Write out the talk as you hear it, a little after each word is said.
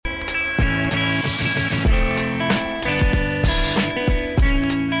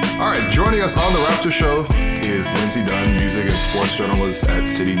right, joining us on the Raptor Show is Lindsay Dunn, music and sports journalist at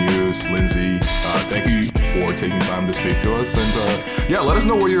City News. Lindsay, thank you for taking time to speak to us, and let us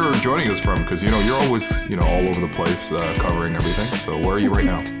know where you're joining us from, because you're always all over the place covering everything. So where are you right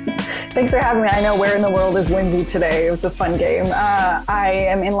now? Thanks for having me. I know where in the world is Lindsay today. It was a fun game. I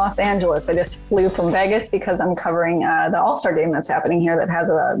am in Los Angeles. I just flew from Vegas because I'm covering the All-Star game that's happening here that has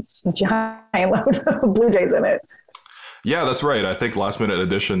a giant load of Blue Jays in it. Yeah, that's right. I think last minute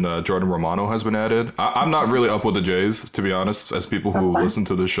addition, Jordan Romano has been added. I'm not really up with the Jays, to be honest. As people who listen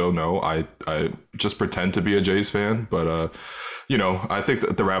to the show know, I just pretend to be a Jays fan. But, I think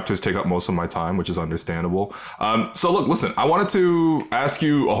that the Raptors take up most of my time, which is understandable. So look, listen, I wanted to ask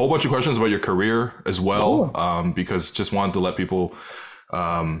you a whole bunch of questions about your career as well, because just wanted to let people,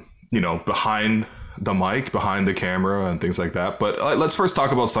 behind the mic, behind the camera and things like that. But let's first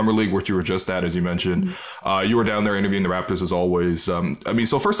talk about Summer League, which you were just at, as you mentioned. You were down there interviewing the Raptors as always.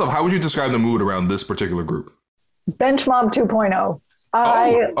 So first off, how would you describe the mood around this particular group? Bench Mob 2.0.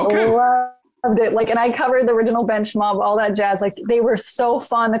 I loved it. And I covered the original Bench Mob, all that jazz. They were so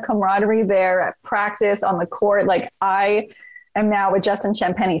fun, the camaraderie there at practice, on the court. I am now with Justin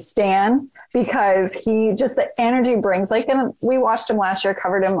Champagnie stan, because the energy brings, and we watched him last year,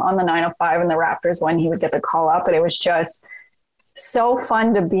 covered him on the 905 and the Raptors when he would get the call up, but it was just so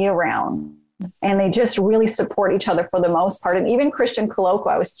fun to be around. And they just really support each other for the most part. And even Christian Koloko,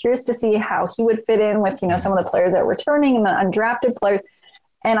 I was curious to see how he would fit in with, some of the players that were returning and the undrafted players.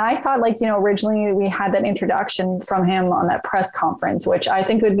 And I thought, originally we had that introduction from him on that press conference, which I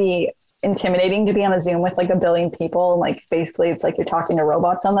think would be intimidating to be on a Zoom with a billion people. Basically it's like you're talking to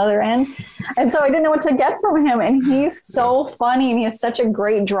robots on the other end. And so I didn't know what to get from him. And he's so funny, and he has such a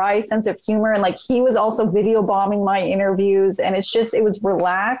great dry sense of humor. And he was also video bombing my interviews, and it was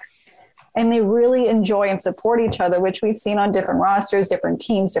relaxed, and they really enjoy and support each other, which we've seen on different rosters, different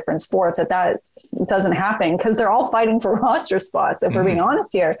teams, different sports, that doesn't happen because they're all fighting for roster spots, if we're being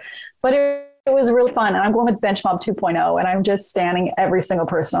honest here. But it was really fun. And I'm going with Bench Mob 2.0, and I'm just standing every single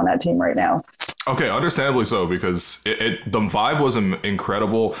person on that team right now. Okay, understandably so, because the vibe was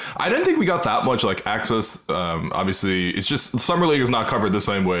incredible. I didn't think we got that much access. Obviously, it's just Summer League is not covered the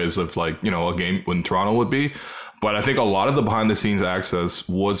same way as if a game when Toronto would be. But I think a lot of the behind the scenes access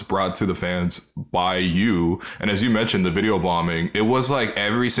was brought to the fans by you. And as you mentioned, the video bombing, it was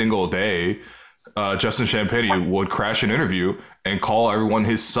every single day. Justin Champagnie would crash an interview and call everyone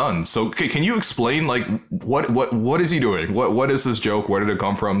his son. So can you explain what is he doing? What is this joke? Where did it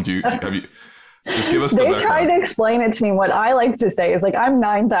come from? Have you just give us the background? They tried to explain it to me. What I like to say is I'm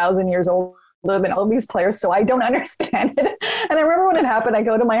 9,000 years old than all these players, so I don't understand it. And I remember when it happened, I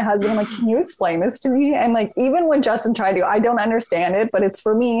go to my husband, I'm like, can you explain this to me? And even when Justin tried to, I don't understand it, but it's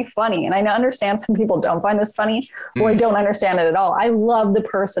for me funny. And I understand some people don't find this funny, or I don't understand it at all. I love the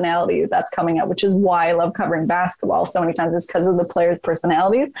personality that's coming out, which is why I love covering basketball so many times, is because of the players'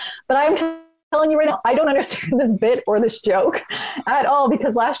 personalities. But I'm telling you right now, I don't understand this bit or this joke at all,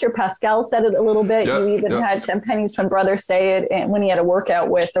 because last year Pascal said it a little bit. You even had Champagnie's twin brother say it when he had a workout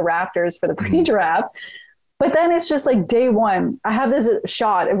with the Raptors for the pre-draft. But then it's just day one, I have this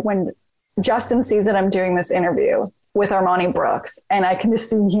shot of when Justin sees that I'm doing this interview with Armani Brooks, and I can just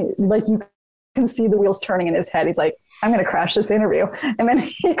see you can see the wheels turning in his head. He's like, I'm going to crash this interview. And then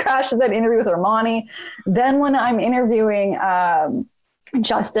he crashes that interview with Armani. Then when I'm interviewing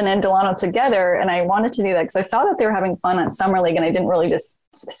Justin and Delano together, and I wanted to do that because I saw that they were having fun at Summer League, and I didn't really just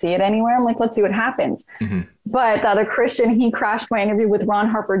see it anywhere. I'm like, let's see what happens. But the Christian, he crashed my interview with Ron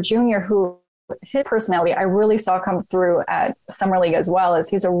Harper Jr., who his personality I really saw come through at Summer League as well, as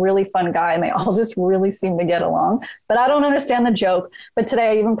he's a really fun guy, and they all just really seem to get along. But I don't understand the joke. But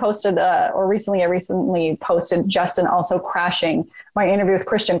today I even posted, I recently posted Justin also crashing my interview with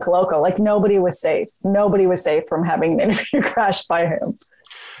Christian Koloko. Nobody was safe. Nobody was safe from having an interview crashed by him.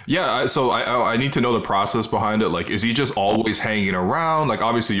 Yeah, so I need to know the process behind it. Is he just always hanging around?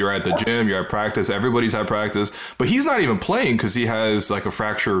 Obviously you're at the gym, you're at practice, everybody's at practice, but he's not even playing because he has a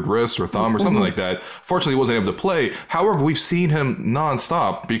fractured wrist or thumb or something like that. Fortunately, he wasn't able to play. However, we've seen him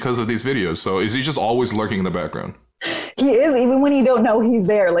nonstop because of these videos. So is he just always lurking in the background? He is, even when you don't know he's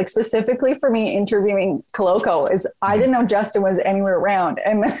there. Specifically for me interviewing Koloko, is I didn't know Justin was anywhere around,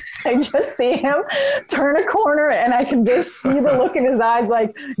 and then I just see him turn a corner, and I can just see the look in his eyes,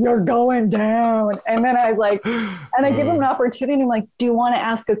 you're going down. And then I give him an opportunity. I'm like, do you want to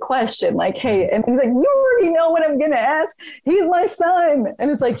ask a question? Hey, and he's like, you already know what I'm gonna ask. He's my son.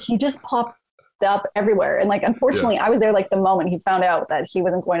 And it's he just popped up everywhere. And unfortunately, I was there the moment he found out that he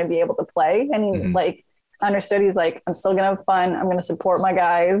wasn't going to be able to play, and he understood. He's like, I'm still gonna have fun. I'm gonna support my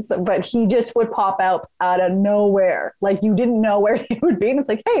guys. But he just would pop out of nowhere. Like you didn't know where he would be. And it's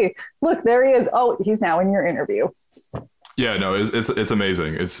like, hey, look, there he is. Oh, he's now in your interview. Yeah, no, it's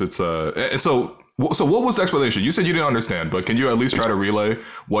amazing. So what was the explanation? You said you didn't understand, but can you at least try to relay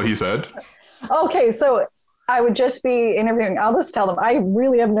what he said? Okay, so I would just be interviewing. I'll just tell them, I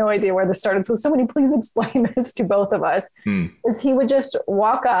really have no idea where this started. So somebody please explain this to both of us. Is he would just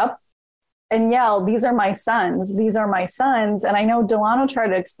walk up and yell, these are my sons. These are my sons. And I know Delano tried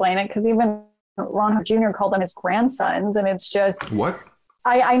to explain it because even Ron Jr. called them his grandsons. And it's just... What?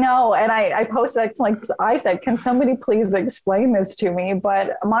 I know. And I posted, like I said, can somebody please explain this to me?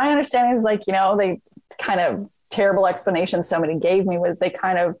 But my understanding is like, they kind of terrible explanation somebody gave me was they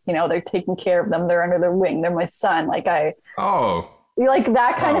kind of, they're taking care of them. They're under their wing. They're my son. Like that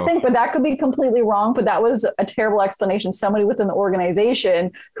kind of thing, but that could be completely wrong. But that was a terrible explanation. Somebody within the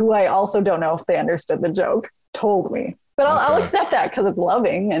organization who I also don't know if they understood the joke told me, but I'll accept that because it's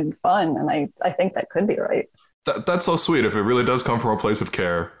loving and fun. And I think that could be right. That's so sweet. If it really does come from a place of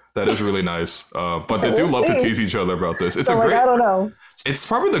care, that is really nice. But they do love to tease each other about this. It's I don't know. It's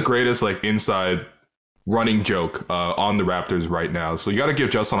probably the greatest inside running joke on the Raptors right now. So you got to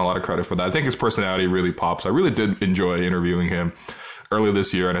give Justin a lot of credit for that. I think his personality really pops. I really did enjoy interviewing him earlier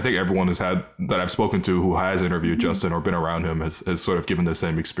this year. And I think everyone that I've spoken to who has interviewed Justin or been around him has sort of given the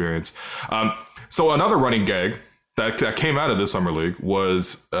same experience. So another running gag that came out of this summer league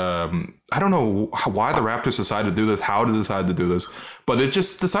was, I don't know why the Raptors decided to do this, how to decide to do this, but it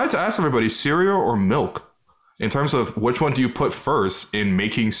just decided to ask everybody cereal or milk in terms of which one do you put first in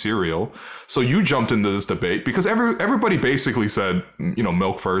making cereal. So you jumped into this debate because everybody basically said,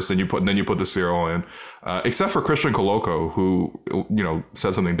 milk first and then you put the cereal in, except for Christian Coloco, who,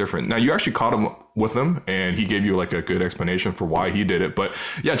 said something different. Now you actually caught him with him and he gave you a good explanation for why he did it. But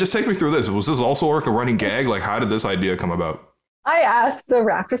yeah, just take me through this. Was this also a running gag? How did this idea come about? I asked the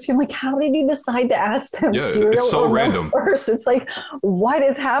Raptors team, how did you decide to ask them cereal it's so or random first? It's what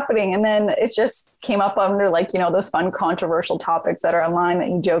is happening? And then it just came up under those fun controversial topics that are online that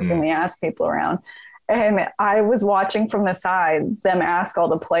you jokingly ask people around. And I was watching from the side them ask all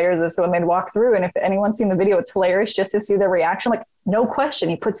the players this when they'd walk through. And if anyone's seen the video, it's hilarious just to see their reaction. No question,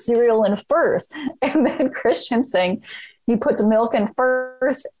 he put cereal in first. And then Christian saying, he puts milk in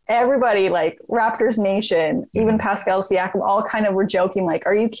first. Everybody, Raptors Nation, even Pascal Siakam, all kind of were joking,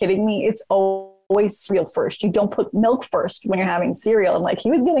 are you kidding me? It's always cereal first. You don't put milk first when you're having cereal. And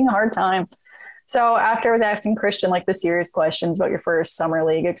he was getting a hard time. So after I was asking Christian, the serious questions about your first summer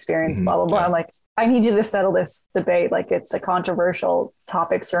league experience, blah, blah, blah, I'm I need you to settle this debate. It's a controversial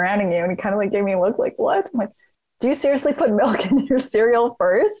topic surrounding you. And he kind of gave me a look what? I'm do you seriously put milk in your cereal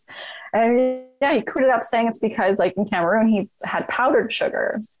first? And yeah, he cleared it up saying it's because in Cameroon, he had powdered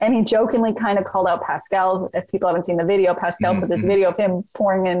sugar. And he jokingly kind of called out Pascal. If people haven't seen the video, Pascal put this video of him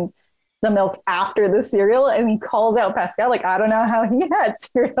pouring in the milk after the cereal. And he calls out Pascal, I don't know how he had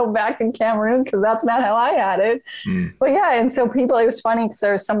cereal back in Cameroon because that's not how I had it. But yeah, and so it was funny because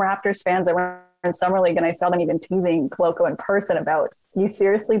there were some Raptors fans that were in Summer League and I saw them even teasing Coloco in person about, you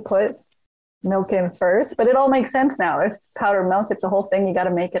seriously put milk in first? But it all makes sense now. If powdered milk, it's a whole thing. You got to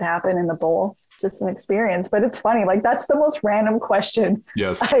make it happen in the bowl. It's just an experience. But it's funny. That's the most random question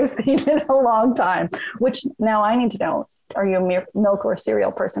I've seen in a long time, which now I need to know. Are you a milk or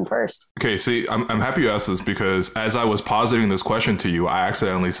cereal person first? Okay, see, I'm happy you asked this because as I was positing this question to you, I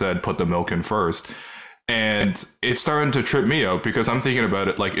accidentally said put the milk in first. And it's starting to trip me out because I'm thinking about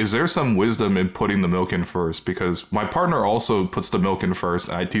it is there some wisdom in putting the milk in first? Because my partner also puts the milk in first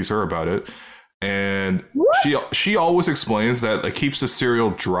and I tease her about it. And she always explains that it keeps the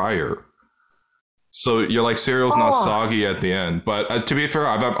cereal drier. So you're cereal's not soggy at the end. But to be fair,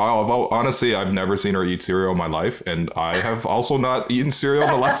 honestly, I've never seen her eat cereal in my life. And I have also not eaten cereal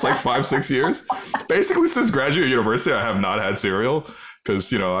in the last 5-6 years. Basically, since graduate university, I have not had cereal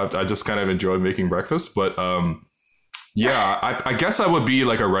because, I just kind of enjoy making breakfast. But yeah, I guess I would be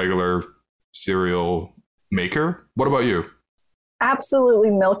a regular cereal maker. What about you?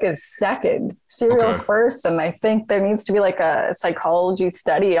 Absolutely, milk is second, cereal first. And I think there needs to be a psychology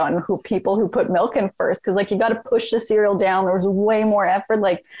study on people who put milk in first. Because you got to push the cereal down. There's way more effort.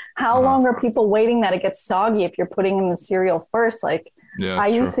 How long are people waiting that it gets soggy if you're putting in the cereal first? I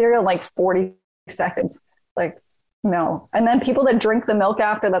eat cereal 40 seconds. No. And then people that drink the milk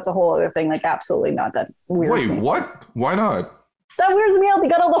after, that's a whole other thing. Absolutely not. That weirds me. Wait, what? Why not? That weirds me out. They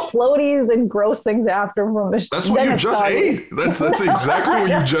got all the floaties and gross things after from the. That's what you just ate. That's exactly what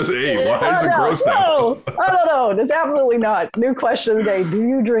you just ate. Why is it gross now? No, I don't know. It's absolutely not. New question of the day: do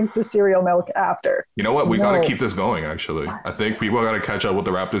you drink the cereal milk after? You know what? We got to keep this going. Actually, I think people got to catch up with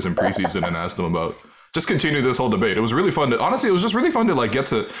the Raptors in preseason and ask them about just continue this whole debate. It was really fun to, honestly, it was just really fun to like get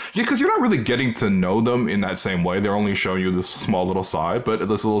to, yeah, because you're not really getting to know them in that same way. They're only showing you this small little side, but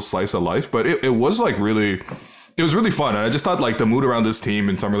this little slice of life. But it was like really, it was really fun. And I just thought like the mood around this team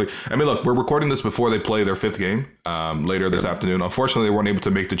in Summer League. I mean, look, we're recording this before they play their 5th game later this afternoon. Unfortunately, they weren't able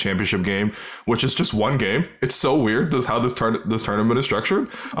to make the championship game, which is just one game. It's so weird how this tournament is structured.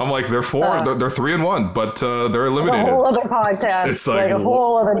 I'm like, they're 3-1, but they're eliminated. A whole other podcast. It's like a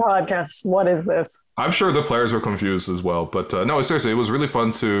whole other podcast. What is this? I'm sure the players were confused as well, but no, seriously, it was really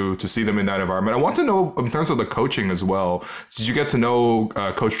fun to see them in that environment. I want to know in terms of the coaching as well. Did you get to know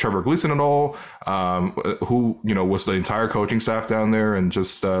Coach Trevor Gleason at all? Who was the entire coaching staff down there, and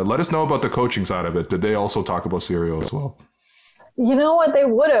just let us know about the coaching side of it. Did they also talk about Serio as well? You know what, they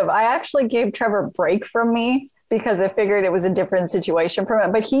would have. I actually gave Trevor a break from me because I figured it was a different situation from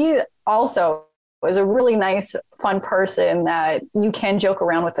it. But he also was a really nice, fun person that you can joke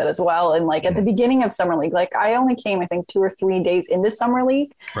around with it as well. And like at the beginning of Summer League, like I only came, I think 2 or 3 days into Summer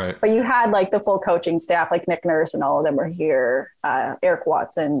League, right? But you had like the full coaching staff, like Nick Nurse and all of them were here. Eric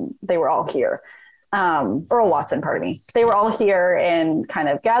Watson, they were all here. Earl Watson, pardon me. They were all here and kind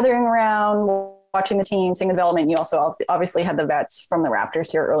of gathering around, watching the team, seeing the development. You also obviously had the vets from the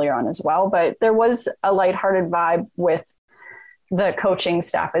Raptors here earlier on as well, but there was a lighthearted vibe with the coaching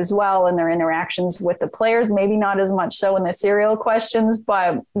staff as well and their interactions with the players, maybe not as much so in the serial questions,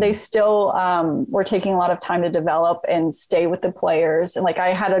 but they still were taking a lot of time to develop and stay with the players. And like,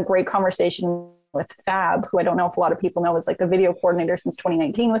 I had a great conversation with Fab, who I don't know if a lot of people know is like the video coordinator since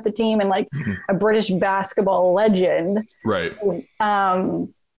 2019 with the team and like a British basketball legend. Right. I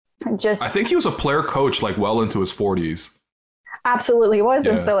think he was a player coach like well into his 40s. Absolutely was.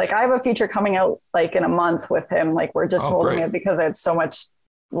 Yeah. And so like I have a feature coming out like in a month with him. Like we're just holding it because it's so much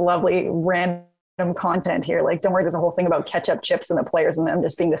lovely random content here. Like don't worry, there's a whole thing about ketchup chips and the players and them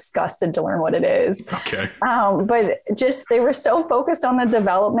just being disgusted to learn what it is. Okay. But just they were so focused on the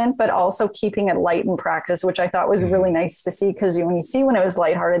development, but also keeping it light in practice, which I thought was really nice to see, because when it was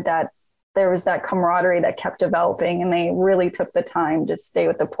lighthearted, that there was that camaraderie that kept developing, and they really took the time to stay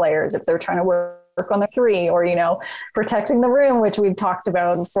with the players if they're trying to work on the 3 or, protecting the rim, which we've talked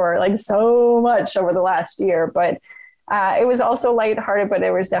about for like so much over the last year. But it was also lighthearted, but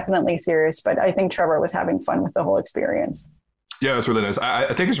it was definitely serious. But I think Trevor was having fun with the whole experience. Yeah, that's really nice.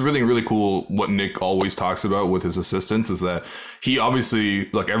 I think it's really, really cool what Nick always talks about with his assistants is that he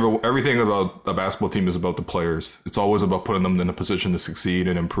obviously, like everything about a basketball team is about the players. It's always about putting them in a position to succeed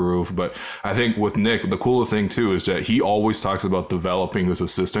and improve. But I think with Nick, the coolest thing too is that he always talks about developing his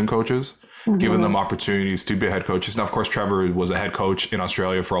assistant coaches, giving them opportunities to be head coaches. Now, of course, Trevor was a head coach in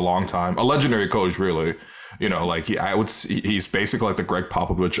Australia for a long time, a legendary coach, really. He's basically like the Greg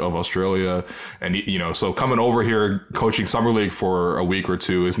Popovich of Australia. And, so coming over here, coaching Summer League for a week or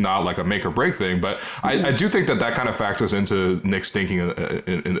two is not like a make or break thing. But I do think that kind of factors into Nick's thinking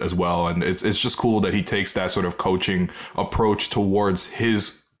as well. And it's just cool that he takes that sort of coaching approach towards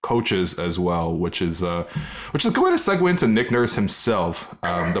his coaches as well, which is going to segue into Nick Nurse himself,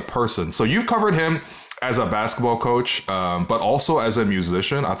 the person. So you've covered him as a basketball coach, but also as a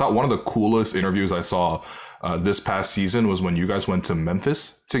musician. I thought one of the coolest interviews I saw this past season was when you guys went to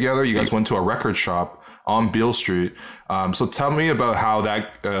Memphis together. You guys went to a record shop on Beale Street. So tell me about how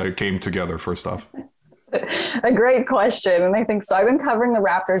that came together, first off. A great question. And I think so. I've been covering the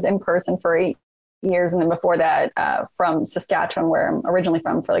Raptors in person for 8 years. And then before that, from Saskatchewan, where I'm originally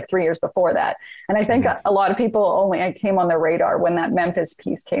from, for like 3 years before that. And I think a lot of people I came on the radar when that Memphis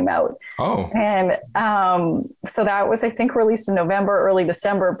piece came out. Oh. And so that was, I think, released in November, early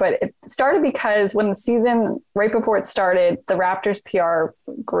December. But it started because when the season, right before it started, the Raptors PR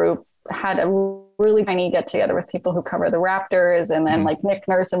group had a really tiny get together with people who cover the Raptors. And then like Nick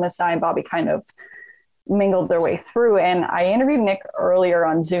Nurse and Masai and Bobby kind of mingled their way through. And I interviewed Nick earlier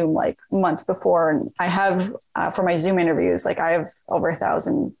on Zoom, like months before. And I have, for my Zoom interviews, like I have over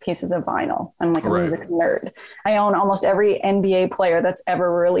 1,000 pieces of vinyl. I'm like a music nerd. I own almost every NBA player that's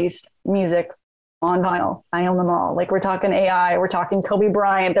ever released music on vinyl. I own them all. Like we're talking AI, we're talking Kobe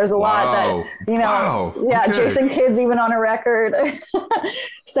Bryant. There's a lot that, Okay. Jason Kidd's even on a record.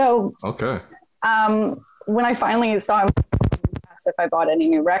 So, when I finally saw him, if I bought any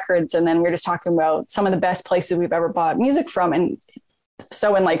new records, and then we were just talking about some of the best places we've ever bought music from. And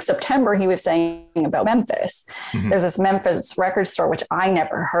so in like September, he was saying about Memphis. There's this Memphis record store, which I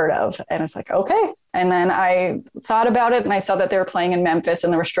never heard of. And it's like, okay. And then I thought about it and I saw that they were playing in Memphis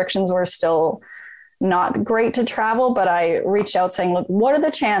and the restrictions were still not great to travel, but I reached out saying, look, what are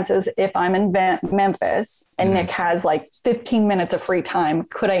the chances if I'm in Memphis and Nick has like 15 minutes of free time,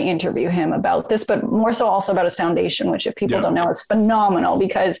 could I interview him about this? But more so also about his foundation, which if people don't know, it's phenomenal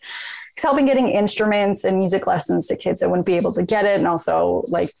because he's helping getting instruments and music lessons to kids that wouldn't be able to get it. And also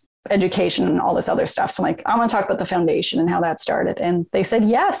like education and all this other stuff. So I'm like, I want to talk about the foundation and how that started. And they said,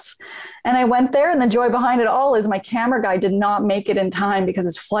 yes. And I went there, and the joy behind it all is my camera guy did not make it in time because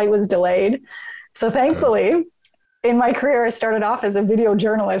his flight was delayed. So thankfully in my career, I started off as a video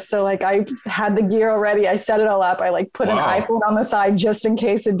journalist. So like I had the gear already. I set it all up. I like put an iPhone on the side just in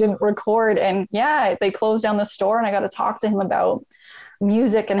case it didn't record. And yeah, they closed down the store, and I got to talk to him about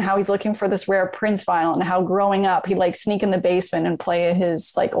music and how he's looking for this rare Prince vinyl, and how growing up he'd like sneak in the basement and play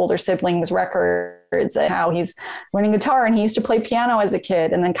his like older siblings' records, and how he's learning guitar, and he used to play piano as a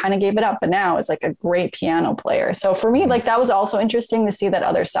kid and then kind of gave it up, but now is like a great piano player. So for me, like that was also interesting to see that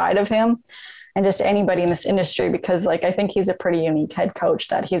other side of him, and just anybody in this industry, because like I think he's a pretty unique head coach,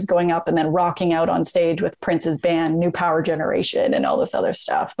 that he's going up and then rocking out on stage with Prince's band New Power Generation and all this other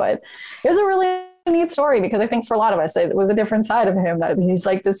stuff. But it was a really neat story, because I think for a lot of us it was a different side of him, that he's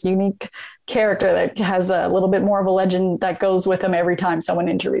like this unique character that has a little bit more of a legend that goes with him every time someone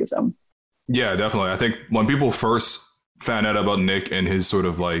interviews him. Yeah, definitely. I think when people first found out about Nick and his sort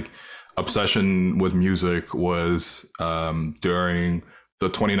of like obsession with music was during the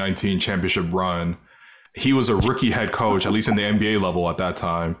 2019 championship run. He was a rookie head coach, at least in the NBA level at that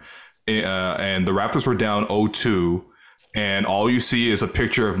time, and the Raptors were down 0-2. And all you see is a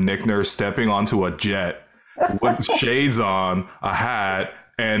picture of Nick Nurse stepping onto a jet with shades on, a hat,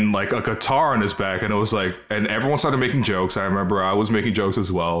 and like a guitar on his back. And it was like, and everyone started making jokes. I remember I was making jokes as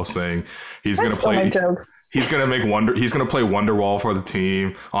well, saying he's going to play jokes. He's going to play Wonderwall for the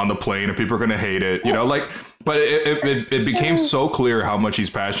team on the plane, and people are going to hate it, you know, like, but it became so clear how much he's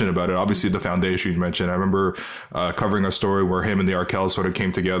passionate about it. Obviously the foundation you mentioned, I remember covering a story where him and the Arkells sort of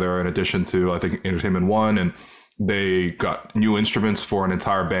came together, in addition to, I think, Entertainment One, and they got new instruments for an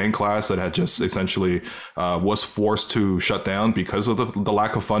entire band class that had just essentially was forced to shut down because of the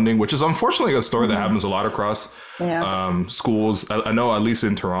lack of funding, which is unfortunately a story that happens a lot across schools. I know, at least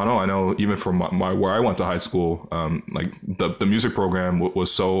in Toronto, I know even from my where I went to high school, like the music program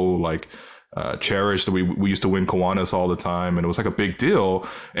was so like cherished that we used to win Kiwanis all the time, and it was like a big deal.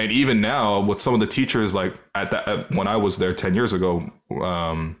 And even now with some of the teachers, like when I was there 10 years ago,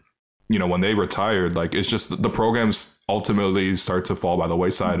 you know, when they retired, like it's just the programs ultimately start to fall by the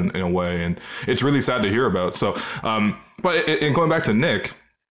wayside in a way. And it's really sad to hear about. So, but in going back to Nick,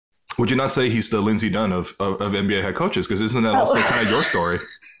 would you not say he's the Lindsay Dunn of NBA head coaches? Because isn't that also kind of your story?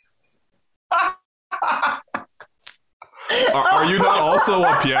 Are you not also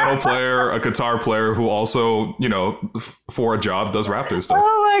a piano player, a guitar player who also, you know, for a job does Raptors stuff?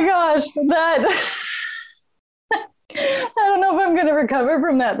 Oh my gosh, that... I don't know if I'm going to recover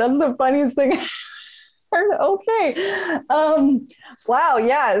from that. That's the funniest thing. Okay. Wow.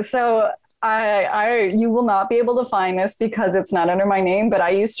 Yeah. So you will not be able to find this because it's not under my name, but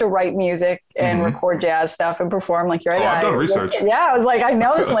I used to write music and record jazz stuff and perform, like you're right. I've done research. Yeah. I was like, I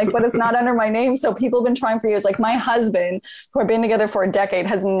know this, like, but it's not under my name. So people have been trying for years. Like my husband, who I've been together for a decade,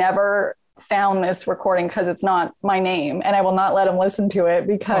 has never found this recording because it's not my name, and I will not let him listen to it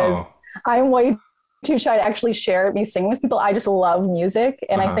because I'm way too shy to actually share me singing with people. I just love music,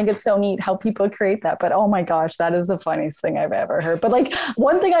 and I think it's so neat how people create that. But oh my gosh, that is the funniest thing I've ever heard. But like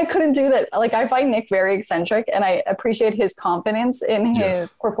one thing I couldn't do that, like I find Nick very eccentric, and I appreciate his confidence in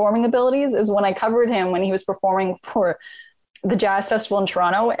his performing abilities, is when I covered him when he was performing for the Jazz Festival in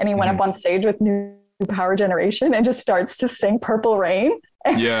Toronto, and he went up on stage with New Power Generation and just starts to sing Purple Rain.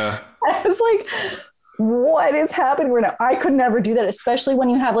 Yeah. I was like, what is happening right now? I could never do that, especially when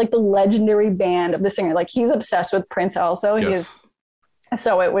you have like the legendary band of the singer. Like he's obsessed with Prince also.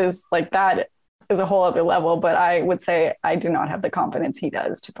 So it was like, that is a whole other level, but I would say I do not have the confidence he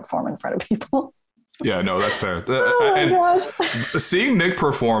does to perform in front of people. Yeah, no, that's fair. Oh seeing Nick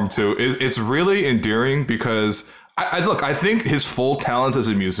perform too, it's really endearing because I think his full talents as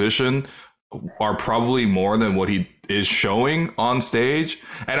a musician are probably more than what he is showing on stage.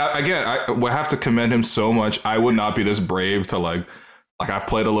 And I would have to commend him so much. I would not be this brave to like I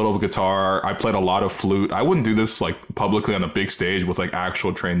played a little guitar. I played a lot of flute. I wouldn't do this like publicly on a big stage with like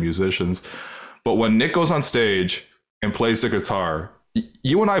actual trained musicians. But when Nick goes on stage and plays the guitar,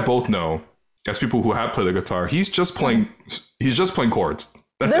 you and I both know, as people who have played the guitar, he's just playing chords.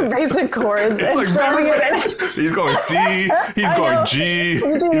 That's the basic chords. It's like he's going C, he's going G,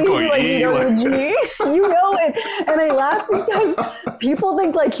 he's going like, E. G. You know it. And I laugh because people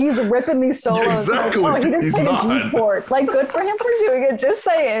think like he's ripping these solos. Exactly. Like, he he's not. A G chord. Like good for him for doing it, just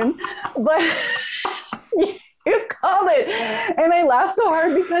saying. But you called it. And I laughed so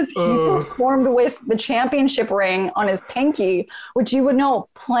hard because he performed with the championship ring on his pinky, which you would know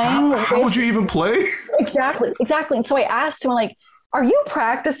playing. How would you even play? Exactly. And so I asked him, like, are you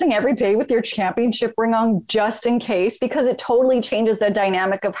practicing every day with your championship ring on just in case? Because it totally changes the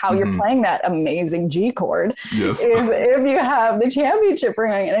dynamic of how you're playing that amazing G chord. Yes. If you have the championship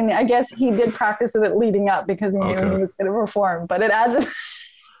ring on. And I guess he did practice with it leading up because he knew he was going to perform, but it adds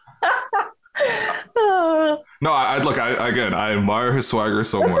No, I admire his swagger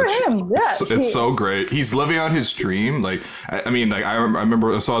so much. It's so great. He's living out his dream. Like, I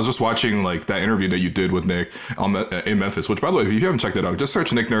remember, so I was just watching like that interview that you did with Nick in Memphis, which, by the way, if you haven't checked it out, just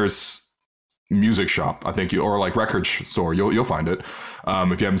search Nick Nurse music shop, I think, or like record store, you'll find it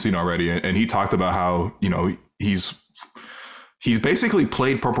if you haven't seen it already. And he talked about how, you know, he's basically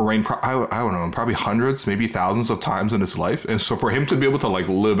played Purple Rain, I don't know, probably hundreds, maybe thousands of times in his life. And so for him to be able to like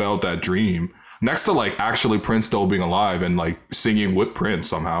live out that dream next to like actually Prince still being alive and like singing with Prince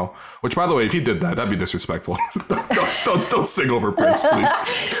somehow, which, by the way, if he did that, that'd be disrespectful. don't sing over Prince, please.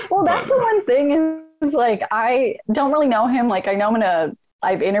 Well, that's the one thing is like, I don't really know him. Like, I know him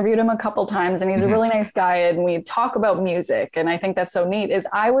I've interviewed him a couple times and he's a really nice guy and we talk about music. And I think that's so neat is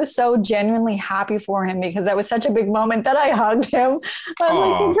I was so genuinely happy for him because that was such a big moment that I hugged him. I was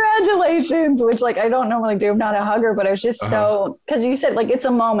like, congratulations, which like, I don't normally do. I'm not a hugger, but I was just so, cause you said like, it's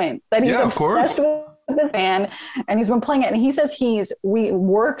a moment that he's obsessed with the fan and he's been playing it. And he says we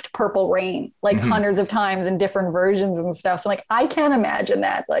worked Purple Rain like hundreds of times in different versions and stuff. So like, I can't imagine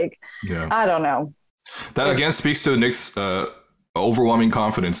that. Like, I don't know. That again speaks to Nick's, overwhelming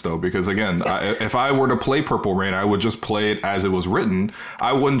confidence though, because again, if I were to play Purple Rain, I would just play it as it was written.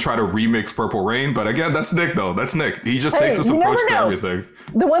 I wouldn't try to remix Purple Rain, but again, that's Nick though. That's Nick. He just takes this approach to everything.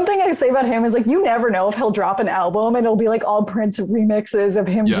 The one thing I say about him is like, you never know if he'll drop an album and it'll be like all Prince remixes of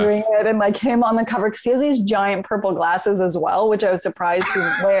him doing it and like him on the cover because he has these giant purple glasses as well, which I was surprised he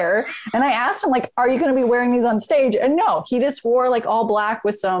didn't wear. And I asked him like, are you going to be wearing these on stage? And no, he just wore like all black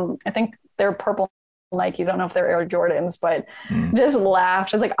with some, I think they're purple Nike, don't know if they're Air Jordans, but just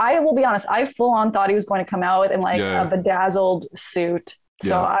laughed. I was like, I will be honest, I full on thought he was going to come out in like a bedazzled suit.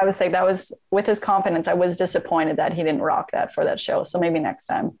 So I would say that was with his confidence. I was disappointed that he didn't rock that for that show. So maybe next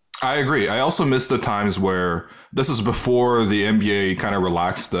time. I agree. I also miss the times where this is before the NBA kind of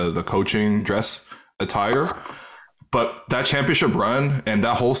relaxed the coaching dress attire. But that championship run and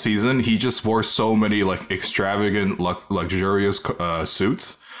that whole season, he just wore so many like extravagant, luxurious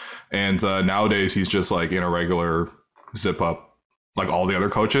suits. And nowadays he's just like in a regular zip up, like all the other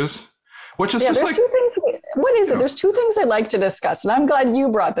coaches, which is just like, what is it? There's two things I'd like to discuss. And I'm glad you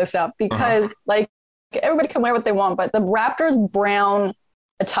brought this up because like everybody can wear what they want, but the Raptors brown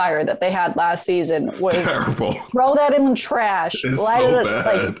attire that they had last season was terrible. Throw that in the trash. It's so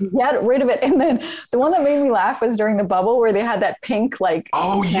bad. Like, get rid of it. And then the one that made me laugh was during the bubble where they had that pink, like,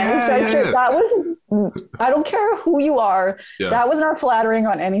 that was, I don't care who you are. That was not flattering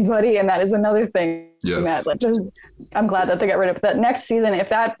on anybody. And that is another thing. That, like, just, I'm glad that they got rid of it. That next season, if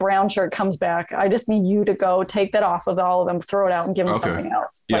that brown shirt comes back, I just need you to go take that off of all of them, throw it out and give them something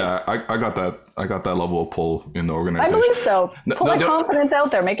else. Yeah, I got that. I got that level of pull in the organization. I believe so. Pull that confidence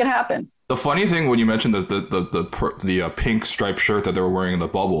out there, make it happen. The funny thing when you mentioned the pink striped shirt that they were wearing in the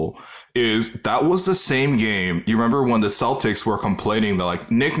bubble is that was the same game. You remember when the Celtics were complaining that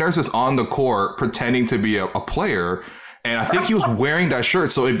like Nick Nurse is on the court pretending to be a player. And I think he was wearing that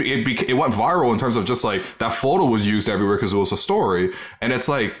shirt. So it went viral in terms of just like that photo was used everywhere because it was a story. And it's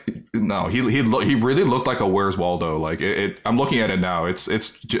like, no, he really looked like a Where's Waldo. Like I'm looking at it now. It's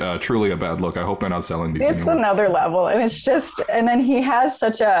truly a bad look. I hope they're not selling these anymore. It's another level. And it's just, and then he has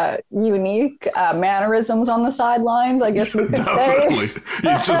such a unique mannerisms on the sidelines, I guess we could Definitely. say.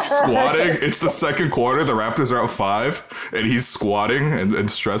 He's just squatting. It's the second quarter. The Raptors are up 5 and he's squatting and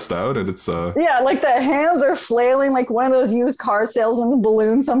stressed out. And it's yeah, like the hands are flailing like one of those used car salesmen with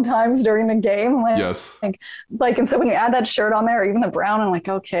balloons sometimes during the game. Like, yes. Like, and so when you add that shirt on there, or even the brown, I'm like,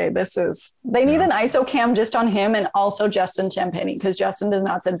 okay, they need an ISO cam just on him and also Justin Champagny because Justin does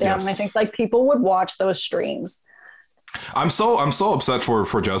not sit down. Yes. And I think like people would watch those streams. I'm so upset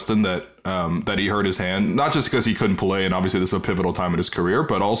for Justin that he hurt his hand, not just because he couldn't play. And obviously this is a pivotal time in his career,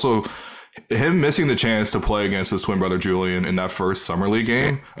 but also him missing the chance to play against his twin brother Julian in that first summer league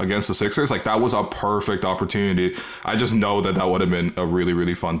game against the Sixers. Like that was a perfect opportunity. I just know that would have been a really,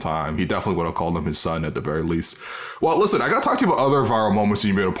 really fun time. He definitely would have called him his son at the very least. Well, listen, I got to talk to you about other viral moments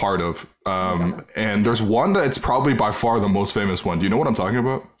you've been a part of. And there's one that's probably by far the most famous one. Do you know what I'm talking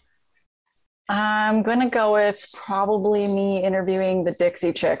about? I'm going to go with probably me interviewing the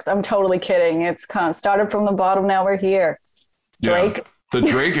Dixie Chicks. I'm totally kidding. It's kind of started from the bottom. Now we're here. Drake. Yeah. The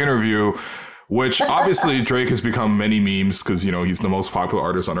Drake interview, which obviously Drake has become many memes because, you know, he's the most popular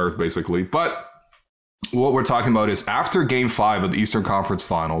artist on earth, basically. But what we're talking about is after Game 5 of the Eastern Conference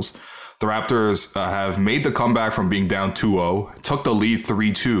Finals, the Raptors have made the comeback from being down 2-0, took the lead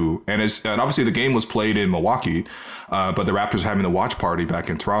 3-2, and obviously the game was played in Milwaukee, but the Raptors having the watch party back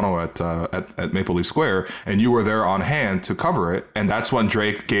in Toronto at Maple Leaf Square, and you were there on hand to cover it, and that's when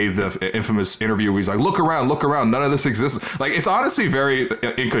Drake gave the infamous interview where he's like, look around, none of this exists. Like, it's honestly very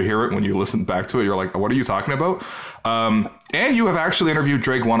incoherent when you listen back to it. You're like, what are you talking about? And you have actually interviewed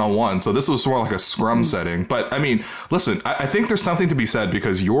Drake one-on-one, so this was more like a scrum setting. But I mean, listen, I think there's something to be said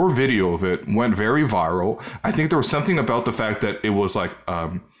because your video of it went very viral. I think there was something about the fact that it was like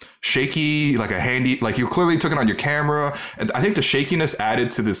shaky, like a handy, like you clearly took it on your camera. And I think the shakiness added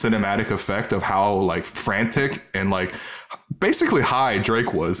to the cinematic effect of how like frantic and like basically high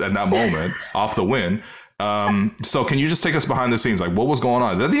Drake was at that moment off the win. So can you just take us behind the scenes? Like, what was going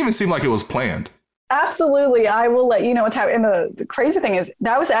on? That didn't even seem like it was planned. Absolutely. I will let you know what's happening. And the crazy thing is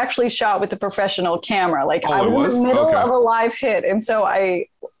that was actually shot with a professional camera. Like I was in the middle of a live hit. And so I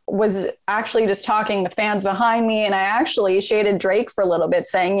was actually just talking to fans behind me. And I actually shaded Drake for a little bit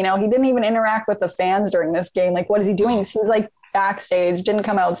saying, you know, he didn't even interact with the fans during this game. Like, what is he doing? He was like backstage, didn't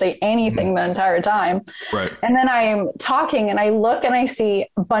come out and say anything the entire time. Right. And then I'm talking and I look and I see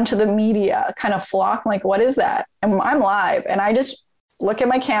a bunch of the media kind of flock. I'm like, what is that? And I'm live. And I just look at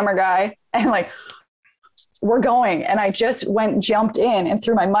my camera guy and like, we're going. And I just jumped in and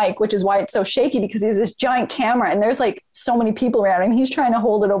threw my mic, which is why it's so shaky because he has this giant camera and there's like so many people around and he's trying to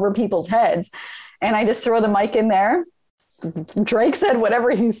hold it over people's heads. And I just throw the mic in there. Drake said whatever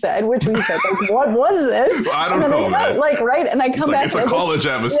he said, which we said, like, what was this? I don't know, man. Like, right. And I come back. It's a college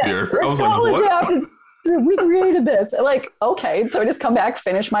atmosphere. Yeah, I was like, what? We created this. Like, okay. So I just come back,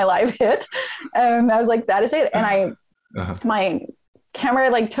 finish my live hit. And I was like, that is it. And my camera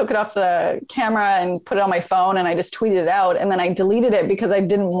like took it off the camera and put it on my phone and I just tweeted it out and then I deleted it because I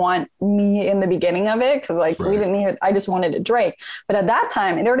didn't want me in the beginning of it because like we didn't hear, I just wanted a Drake. But at that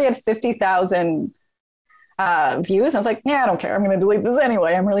time it already had 50,000 views. I was like, yeah, I don't care. I'm going to delete this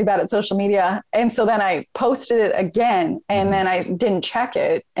anyway. I'm really bad at social media. And so then I posted it again and then I didn't check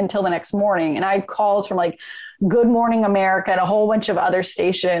it until the next morning. And I had calls from like Good Morning America and a whole bunch of other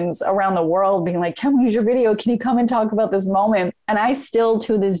stations around the world being like, can we use your video? Can you come and talk about this moment? And I still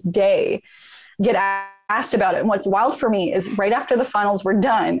to this day get asked about it. And what's wild for me is right after the finals were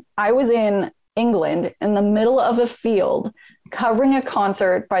done, I was in England in the middle of a field covering a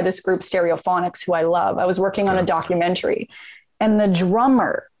concert by this group Stereophonics, who I love. I was working on a documentary and the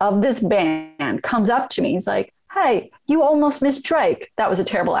drummer of this band comes up to me. He's like, hey, you almost missed Drake. That was a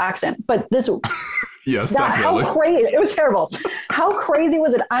terrible accent, but this yes, definitely. How crazy. It was terrible. How crazy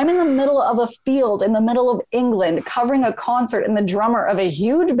was it? I'm in the middle of a field in the middle of England covering a concert and the drummer of a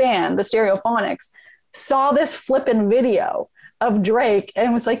huge band, the Stereophonics, saw this flippin' video of Drake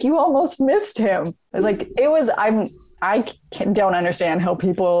and was like, you almost missed him. Like don't understand how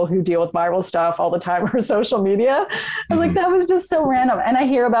people who deal with viral stuff all the time or social media. I was like, that was just so random. And I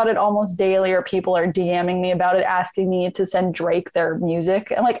hear about it almost daily or people are DMing me about it, asking me to send Drake their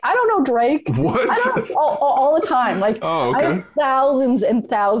music. I'm like, I don't know Drake. What? I don't all the time. Like I have thousands and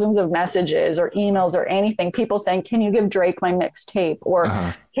thousands of messages or emails or anything. People saying, can you give Drake my mixtape? Or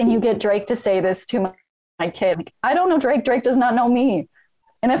can you get Drake to say this to my kid? Like, I don't know Drake. Drake does not know me.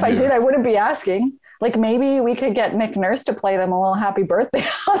 And if I did, I wouldn't be asking. Like maybe we could get Nick Nurse to play them a little happy birthday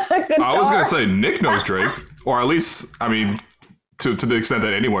on a guitar. I was going to say Nick knows Drake, or at least, I mean, to the extent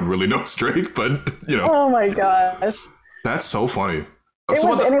that anyone really knows Drake, but you know. Oh my gosh. That's so funny.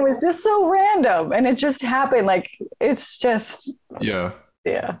 And it was just so random and it just happened. Like, it's just. Yeah.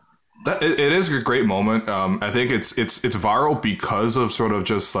 Yeah. It is a great moment. I think it's viral because of sort of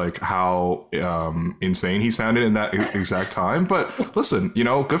just like how insane he sounded in that exact time. But listen, you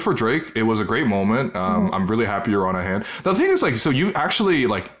know, good for Drake. It was a great moment. I'm really happy you're on a hand. The thing is, like, so you've actually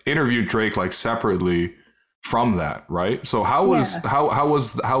like interviewed Drake like separately from that, right? So how was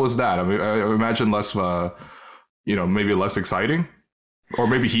that? I mean, I imagine less, maybe less exciting, or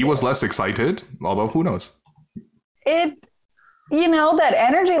maybe he was less excited. Although who knows? That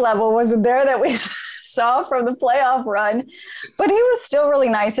energy level wasn't there that we saw from the playoff run, but he was still really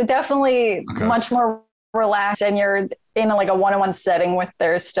nice. It definitely much more relaxed, and you're in a one-on-one setting with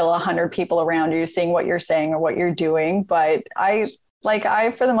there's still 100 people around you seeing what you're saying or what you're doing. But I,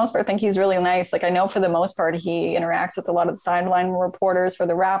 for the most part, think he's really nice. Like, I know for the most part, he interacts with a lot of the sideline reporters for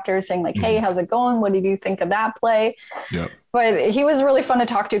the Raptors saying like, hey, how's it going? What did you think of that play? Yeah. But he was really fun to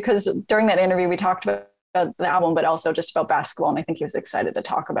talk to because during that interview, we talked about the album, but also just about basketball. And I think he was excited to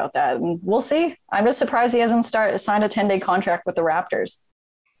talk about that. And we'll see. I'm just surprised he hasn't signed a 10-day contract with the Raptors.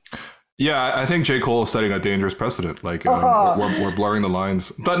 Yeah, I think J. Cole is setting a dangerous precedent. Like we're blurring the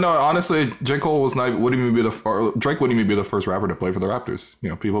lines. But no, honestly, J. Cole wouldn't even be Drake wouldn't even be the first rapper to play for the Raptors. You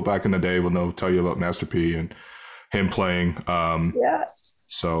know, people back in the day will tell you about Master P and him playing. Yeah.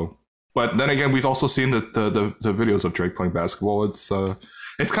 So, but then again, we've also seen the videos of Drake playing basketball.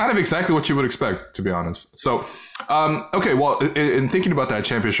 It's kind of exactly what you would expect, to be honest. So, okay, well, in thinking about that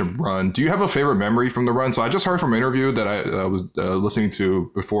championship run, do you have a favorite memory from the run? So I just heard from an interview that I was listening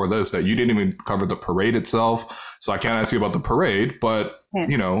to before this that you didn't even cover the parade itself. So I can't ask you about the parade, but,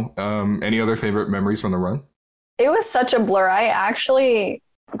 you know, any other favorite memories from the run? It was such a blur. I actually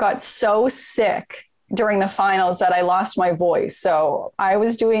got so sick during the finals that I lost my voice. So I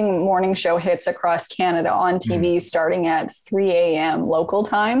was doing morning show hits across Canada on TV starting at 3 a.m. local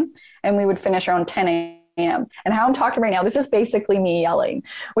time, and we would finish around 10 a.m. And how I'm talking right now, this is basically me yelling,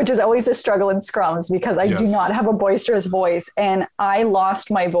 which is always a struggle in scrums because I do not have a boisterous voice. And I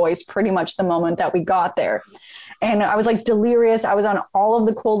lost my voice pretty much the moment that we got there. And I was like delirious. I was on all of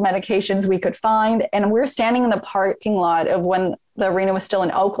the cold medications we could find. And we were standing in the parking lot of when the arena was still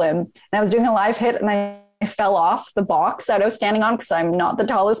in Oakland. And I was doing a live hit and I fell off the box that I was standing on because I'm not the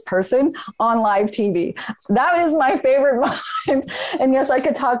tallest person on live TV. That is my favorite moment. And yes, I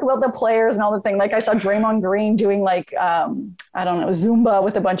could talk about the players and all the things. Like I saw Draymond Green doing like, I don't know, Zumba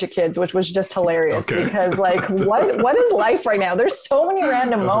with a bunch of kids, which was just hilarious because like, what is life right now? There's so many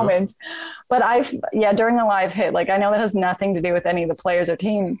random moments. But during a live hit, like I know that has nothing to do with any of the players or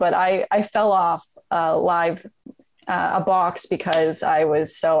team, but I fell off a box because I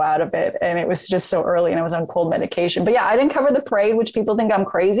was so out of it and it was just so early and I was on cold medication. But yeah, I didn't cover the parade, which people think I'm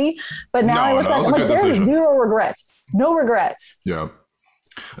crazy. But now I look back, I'm like, there's zero regrets. No regrets. Yeah.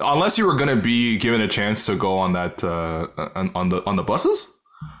 Unless you were going to be given a chance to go on that on the buses.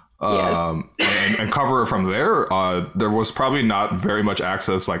 And cover it from there. There was probably not very much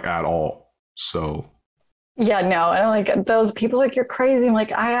access like at all. So yeah, no, and like those people like you're crazy. I'm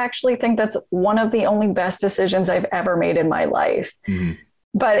like, I actually think that's one of the only best decisions I've ever made in my life. Mm-hmm.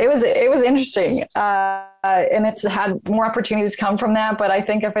 But it was interesting. And it's had more opportunities come from that. But I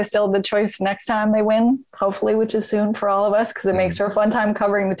think if I still had the choice next time they win, hopefully, which is soon for all of us, because it makes for a fun time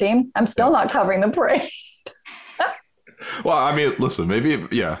covering the team. I'm still not covering the parade. Well, I mean, listen, maybe,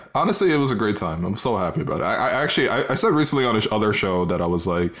 yeah. Honestly, it was a great time. I'm so happy about it. I said recently on other show that I was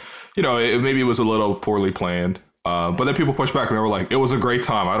like, you know, maybe it was a little poorly planned. But then people pushed back and they were like, it was a great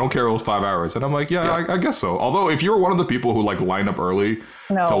time. I don't care. It was 5 hours. And I'm like, I guess so. Although if you were one of the people who like lined up early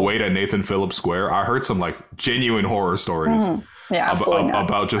to wait at Nathan Phillips Square, I heard some like genuine horror stories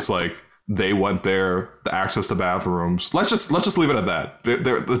about just like they went there, the access to bathrooms. Let's just leave it at that.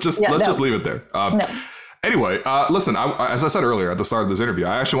 Let's just leave it there. Anyway, listen, as I said earlier at the start of this interview,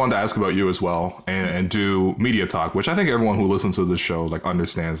 I actually wanted to ask about you as well and do media talk, which I think everyone who listens to this show like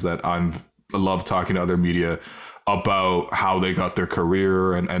understands that I love talking to other media about how they got their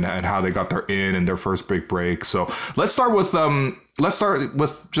career and how they got their and their first big break. So let's start with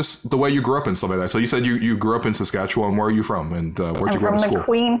just the way you grew up and stuff like that. So you said you grew up in Saskatchewan. Where are you from? And where'd you go to school? I'm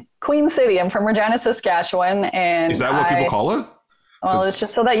from Queen City. I'm from Regina, Saskatchewan. And is that what people call it? Well, it's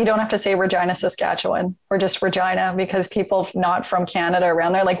just so that you don't have to say Regina, Saskatchewan, or just Regina, because people not from Canada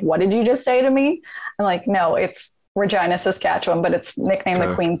around there, like, what did you just say to me? I'm like, no, it's Regina, Saskatchewan, but it's nicknamed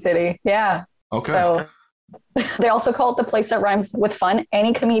the Queen City. Yeah. Okay. So they also call it the place that rhymes with fun.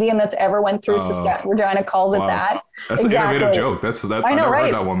 Any comedian that's ever went through Regina calls it that. That's an innovative joke. I never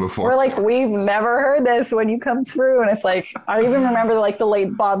heard that one before. We're like, we've never heard this when you come through. And it's like, I even remember like the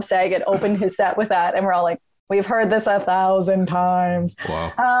late Bob Saget opened his set with that. And we're all like, we've heard this 1,000 times.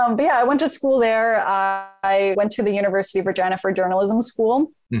 Wow. But yeah, I went to school there. I went to the University of Regina for journalism school.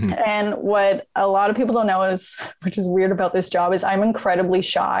 Mm-hmm. And what a lot of people don't know is, which is weird about this job, is I'm incredibly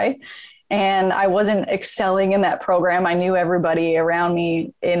shy. And I wasn't excelling in that program. I knew everybody around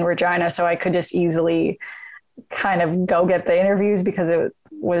me in Regina, so I could just easily kind of go get the interviews because it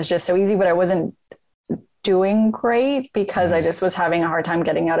was just so easy, but I wasn't doing great because I just was having a hard time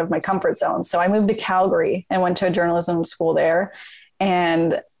getting out of my comfort zone. So I moved to Calgary and went to a journalism school there.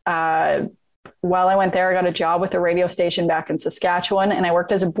 And while I went there, I got a job with a radio station back in Saskatchewan, and I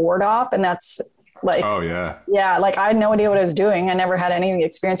worked as a board op. And that's like, oh yeah. Yeah. Like I had no idea what I was doing. I never had any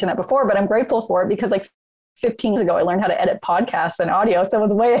experience in that before, but I'm grateful for it because like 15 years ago, I learned how to edit podcasts and audio. So I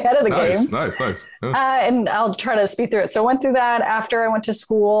was way ahead of the game. Nice. Yeah. And I'll try to speed through it. So I went through that after I went to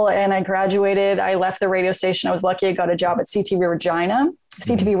school and I graduated. I left the radio station. I was lucky. I got a job at CTV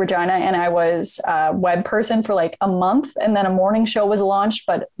Regina. And I was a web person for like a month. And then a morning show was launched.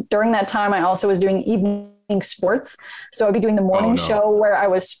 But during that time, I also was doing evening sports. So I'd be doing the morning show where I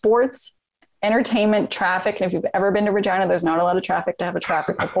was sports, entertainment traffic. And if you've ever been to Regina, there's not a lot of traffic to have a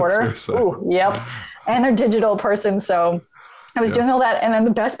traffic reporter. Ooh, yep. And a digital person. So I was doing all that. And then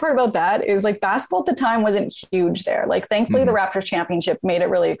the best part about that is like basketball at the time wasn't huge there. Like thankfully the Raptors championship made it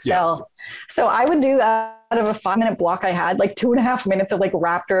really excel. Yeah. So I would do out of a 5-minute block I had like 2.5 minutes of like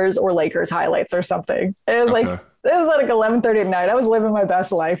Raptors or Lakers highlights or something. It was like 11:30 at night. I was living my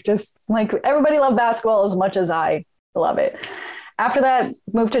best life. Just like everybody loved basketball as much as I love it. After that,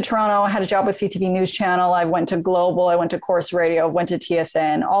 moved to Toronto, had a job with CTV News Channel. I went to Global. I went to Corus Radio, went to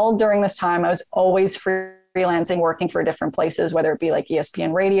TSN. All during this time, I was always freelancing, working for different places, whether it be like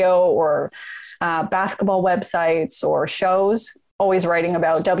ESPN Radio or basketball websites or shows, always writing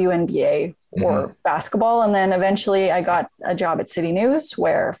about WNBA or basketball. And then eventually I got a job at City News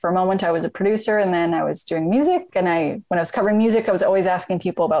where for a moment I was a producer and then I was doing music. And when I was covering music, I was always asking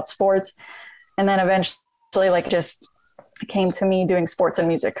people about sports. And then eventually like just came to me doing sports and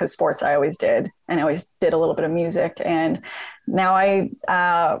music because sports I always did. And I always did a little bit of music. And now I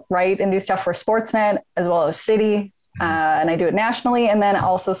write and do stuff for Sportsnet as well as City. And I do it nationally. And then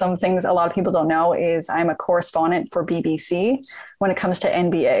also some things a lot of people don't know is I'm a correspondent for BBC when it comes to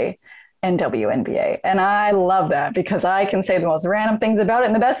NBA and WNBA. And I love that because I can say the most random things about it.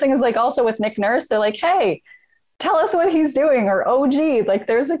 And the best thing is like also with Nick Nurse, they're like, hey, tell us what he's doing or OG, like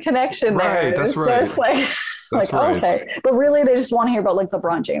there's a connection there. Right, that's right. Just like, like right. Okay. But really they just want to hear about like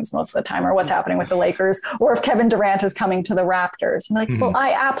LeBron James most of the time or what's happening with the Lakers or if Kevin Durant is coming to the Raptors. I'm like, well,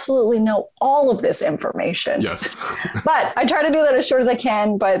 I absolutely know all of this information. Yes. But I try to do that as short as I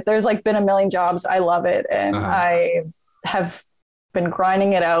can, but there's like been a million jobs. I love it. And I have been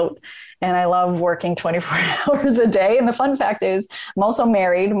grinding it out. And I love working 24 hours a day. And the fun fact is I'm also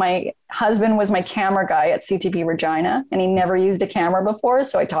married. My husband was my camera guy at CTV Regina, and he never used a camera before.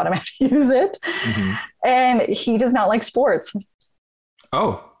 So I taught him how to use it. And he does not like sports.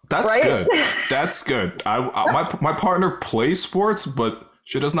 Oh, that's right? Good. That's good. My partner plays sports, but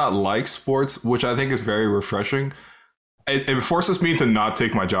she does not like sports, which I think is very refreshing. It forces me to not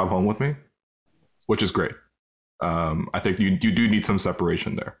take my job home with me, which is great. I think you do need some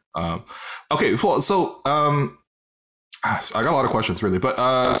separation there. Okay, well, so I got a lot of questions really,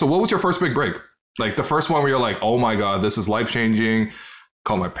 but so what was your first big break? Like the first one where you're like, oh my God, this is life changing.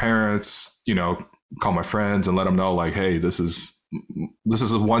 Call my parents, call my friends and let them know like, hey, this is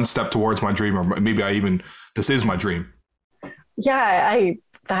a one step towards my dream, or maybe this is my dream. Yeah,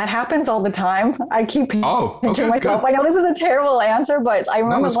 that happens all the time. I keep pinching myself. Good. I know this is a terrible answer, but I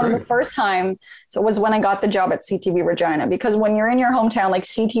remember one of the first time. So it was when I got the job at CTV Regina, because when you're in your hometown, like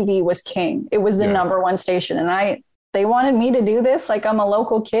CTV was king. It was the number one station. And they wanted me to do this. Like I'm a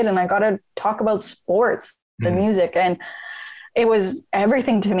local kid and I got to talk about sports and music. And it was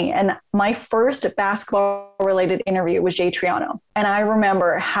everything to me. And my first basketball related interview was Jay Triano. And I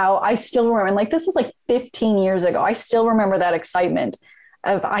remember like, this is like 15 years ago. I still remember that excitement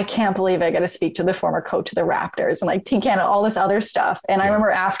of, I can't believe I got to speak to the former coach of the Raptors and like Team Canada, all this other stuff. And I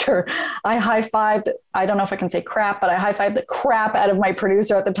remember after I high-fived, I don't know if I can say crap, but I high-fived the crap out of my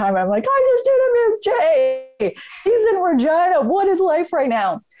producer at the time. I'm like, I just interviewed Jay. He's in Regina. What is life right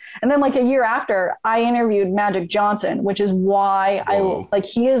now? And then like a year after, I interviewed Magic Johnson, which is why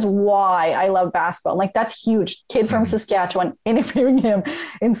he is why I love basketball. Like that's huge. Kid from Saskatchewan, interviewing him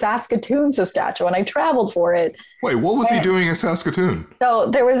in Saskatoon, Saskatchewan. I traveled for it. Wait, what was he doing in Saskatoon? So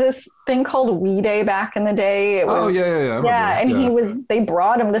there was this thing called We Day back in the day. It was, they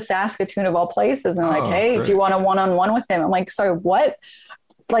brought him to Saskatoon of all places. And like, hey, great. Do you want a one-on-one with him? I'm like, sorry, what?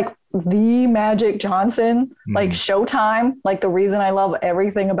 Like the Magic Johnson, like Showtime, like the reason I love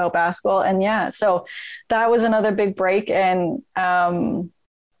everything about basketball. And so that was another big break. And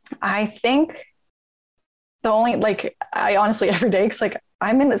I think I honestly every day, cause like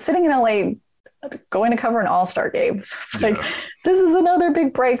I'm sitting in LA going to cover an all-star game. So it's like, this is another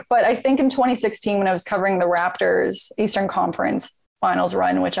big break. But I think in 2016, when I was covering the Raptors Eastern Conference Finals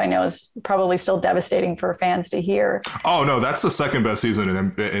run, which I know is probably still devastating for fans to hear. Oh no, that's the second best season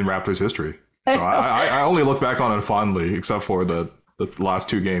in Raptors history. So I only look back on it fondly, except for the last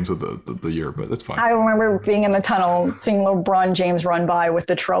two games of the year, but it's fine. I remember being in the tunnel, seeing LeBron James run by with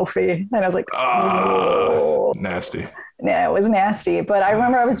the trophy, and I was like, oh, nasty. Yeah, it was nasty. But I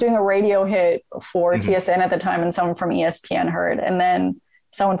remember I was doing a radio hit for TSN at the time, and someone from ESPN heard, and then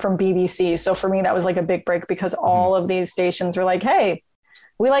someone from BBC. So for me, that was like a big break because all of these stations were like, hey,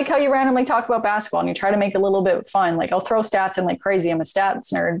 we like how you randomly talk about basketball and you try to make it a little bit fun. Like I'll throw stats in like crazy. I'm a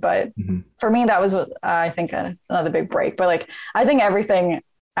stats nerd. But for me, that was, I think, another big break. But like, I think everything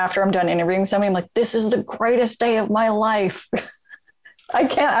after I'm done interviewing somebody, I'm like, this is the greatest day of my life. I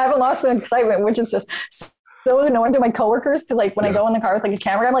haven't lost the excitement, which is just so annoying to my coworkers because like when I go in the car with like a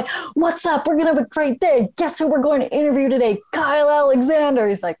camera, I'm like, what's up? We're gonna have a great day. Guess who we're going to interview today? Kyle Alexander.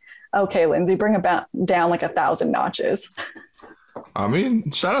 He's like, okay, Lindsay, bring it down like 1,000 notches. I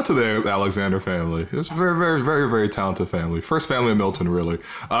mean, shout out to the Alexander family. It's a very, very, very, very talented family. First family in Milton, really.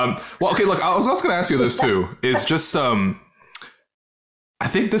 Well, okay, look, I was also going to ask you this too. It's just, I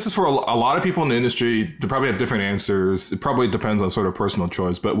think this is for a lot of people in the industry. They probably have different answers. It probably depends on sort of personal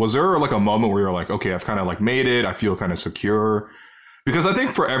choice. But was there like a moment where you're like, okay, I've kind of like made it. I feel kind of secure. Because I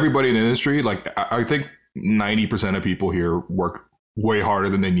think for everybody in the industry, like I think 90% of people here work way harder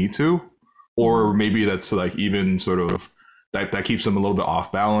than they need to. Or maybe that's like even sort of that keeps them a little bit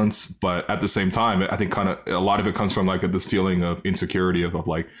off balance. But at the same time, I think kind of a lot of it comes from like this feeling of insecurity of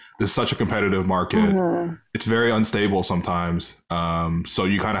like, this is such a competitive market. It's very unstable sometimes. So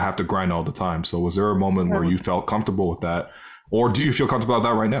you kind of have to grind all the time. So was there a moment where you felt comfortable with that? Or do you feel comfortable with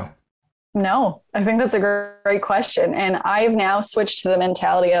that right now? No, I think that's a great question. And I've now switched to the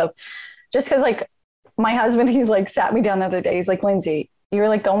mentality of just because like my husband, he's like sat me down the other day. He's like, Lindsay, you're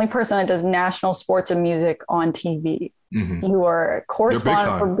like the only person that does national sports and music on TV. You are a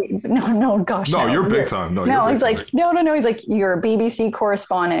correspondent. No, you're big time. No, he's like, no. He's like, you're a BBC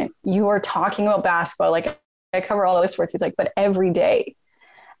correspondent. You are talking about basketball. Like I cover all those sports. He's like, but every day.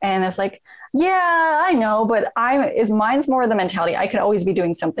 And it's like, yeah, I know, but mine's more the mentality. I could always be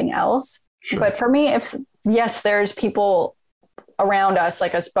doing something else. Sure. But for me, there's people around us,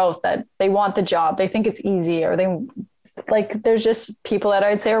 like us both, that they want the job. They think it's easy, or there's just people that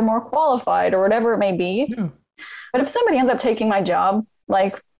I'd say are more qualified or whatever it may be. Yeah. But if somebody ends up taking my job,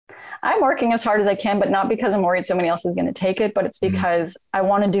 like I'm working as hard as I can, but not because I'm worried somebody else is going to take it, but it's because I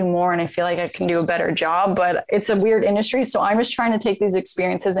want to do more and I feel like I can do a better job. But it's a weird industry. So I'm just trying to take these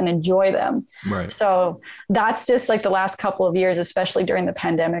experiences and enjoy them. Right. So that's just like the last couple of years, especially during the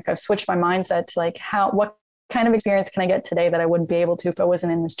pandemic, I've switched my mindset to like what kind of experience can I get today that I wouldn't be able to if I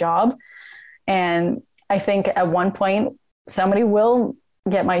wasn't in this job. And I think at one point somebody will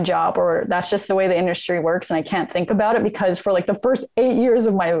get my job, or that's just the way the industry works. And I can't think about it because for like the first 8 years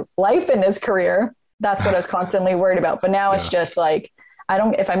of my life in this career, that's what I was constantly worried about. But now it's just like,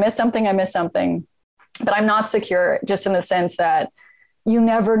 if I miss something, I miss something, but I'm not secure just in the sense that you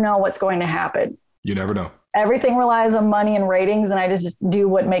never know what's going to happen. You never know. Everything relies on money and ratings, and I just do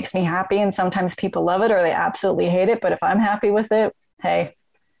what makes me happy. And sometimes people love it or they absolutely hate it. But if I'm happy with it, hey.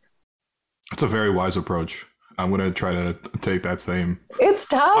 That's a very wise approach. I'm going to try to take that same. It's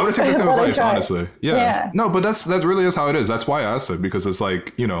tough. I'm going to take that same advice, honestly. Yeah. No, but that really is how it is. That's why I asked it, because it's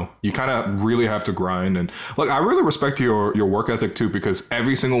like, you kind of really have to grind. And look, I really respect your work ethic too, because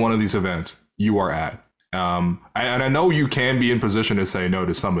every single one of these events you are at. And I know you can be in position to say no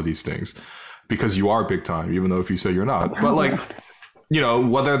to some of these things because you are big time, even though if you say you're not. But like,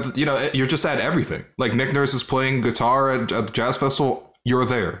 whether, you're just at everything. Like Nick Nurse is playing guitar at the Jazz Festival. You're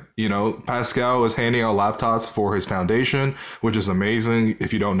there. Pascal is handing out laptops for his foundation, which is amazing.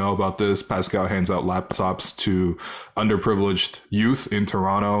 If you don't know about this, Pascal hands out laptops to underprivileged youth in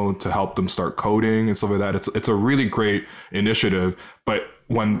Toronto to help them start coding and stuff like that. It's a really great initiative. But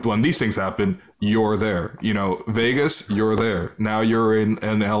when these things happen, you're there. Vegas, you're there. Now you're in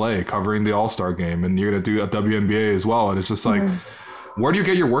LA covering the All-Star game, and you're going to do a WNBA as well. And it's just like, where do you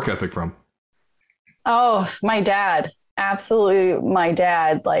get your work ethic from? Oh, my dad. Absolutely. My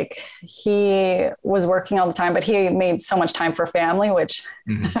dad, like he was working all the time, but he made so much time for family, which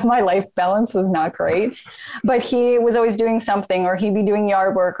my life balance was not great, but he was always doing something, or he'd be doing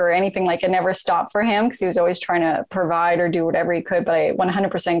yard work or anything. Like it never stopped for him because he was always trying to provide or do whatever he could. But I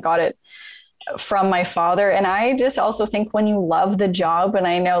 100% got it from my father. And I just also think when you love the job, and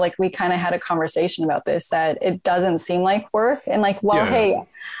I know like we kind of had a conversation about this, that it doesn't seem like work. And like, hey,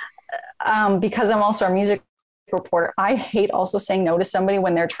 because I'm also a music reporter, I hate also saying no to somebody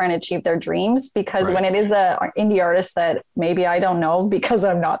when they're trying to achieve their dreams, because when it is a indie artist that maybe I don't know because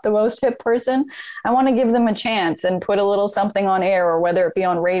I'm not the most hip person, I want to give them a chance and put a little something on air, or whether it be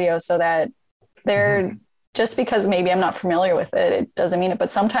on radio, so that they're just because maybe I'm not familiar with it, it doesn't mean it.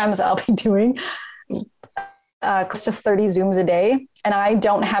 But sometimes I'll be doing close to 30 Zooms a day, and I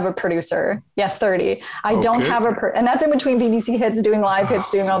don't have a producer. 30. I don't have and that's in between BBC hits, doing live hits,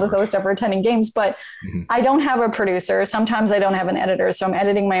 doing all this other stuff, or attending games, but I don't have a producer. Sometimes I don't have an editor. So I'm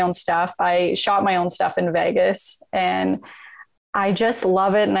editing my own stuff. I shot my own stuff in Vegas, and I just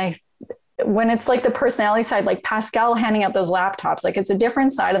love it. And when it's like the personality side, like Pascal handing out those laptops, like it's a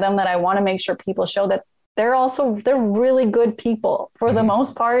different side of them that I want to make sure people show that they're really good people for the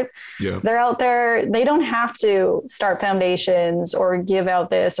most part. They're out there. They don't have to start foundations or give out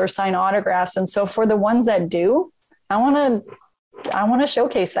this or sign autographs. And so for the ones that do, I want to I want to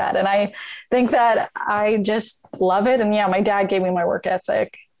showcase that. And I think that I just love it. And yeah, my dad gave me my work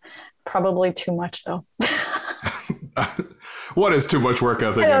ethic. Probably too much though. What is too much work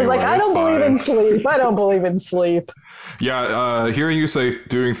ethic? I was like, I don't believe in sleep. I don't believe in sleep. Yeah, hearing you say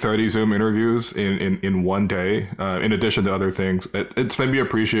doing 30 Zoom interviews in one day, in addition to other things, it's made me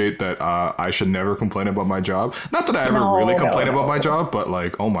appreciate that I should never complain about my job. Not that I ever really complain about my job, but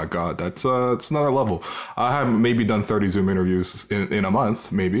like, oh my God, that's it's another level. I have maybe done 30 Zoom interviews in a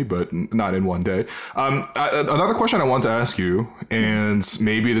month, maybe, but not in one day. Another question I want to ask you, and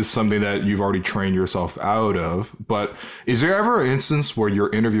maybe this is something that you've already trained yourself out of, but is there ever an instance where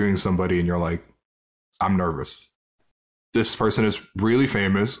you're interviewing somebody and you're like, I'm nervous? This person is really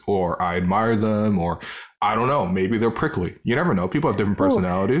famous, or I admire them, or I don't know, maybe they're prickly. You never know. People have different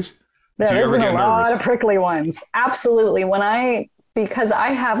personalities. Yeah, there's been a lot of prickly ones. Absolutely. Because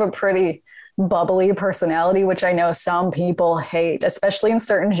I have a pretty bubbly personality, which I know some people hate, especially in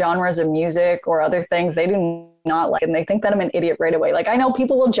certain genres of music or other things they do not like, and they think that I'm an idiot right away. Like, I know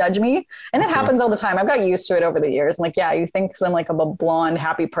people will judge me, and it happens all the time. I've got used to it over the years. I'm like, yeah, you think I'm like a blonde,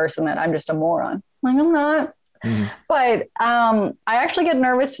 happy person that I'm just a moron. I'm like, I'm not. Mm-hmm. But I actually get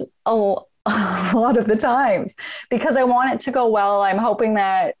nervous a lot of the times because I want it to go well. I'm hoping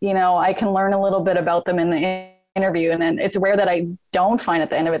that, I can learn a little bit about them in the interview. And then it's rare that I don't find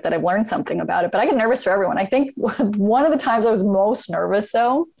at the end of it that I've learned something about it. But I get nervous for everyone. I think one of the times I was most nervous,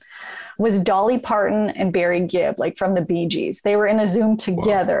 though, was Dolly Parton and Barry Gibb, like from the Bee Gees. They were in a Zoom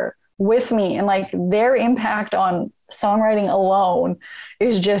together with me, and like their impact on songwriting alone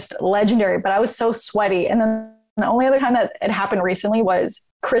is just legendary. But I was so sweaty. And then the only other time that it happened recently was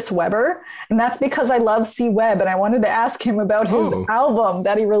Chris Webber. And that's because I love C Webb, and I wanted to ask him about his album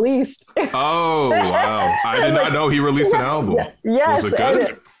that he released. Oh, wow. I did not know he released an album. Yes. Was it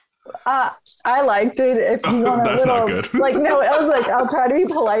good? I liked it. If you want that's not good. Like, no, I was like, I'll try to be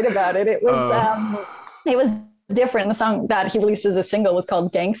polite about it. It was different. The song that he released as a single was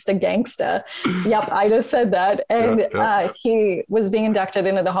called Gangsta Gangsta. Yep, I just said that. And he was being inducted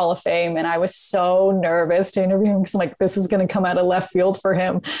into the Hall of Fame, and I was so nervous to interview him because I'm like, this is going to come out of left field for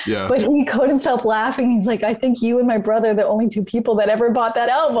him. Yeah. But he couldn't stop laughing. He's like, I think you and my brother are the only two people that ever bought that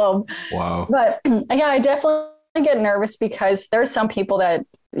album. Wow. But yeah, I definitely get nervous because there are some people that,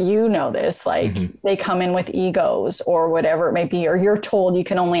 this, like they come in with egos or whatever it may be, or you're told you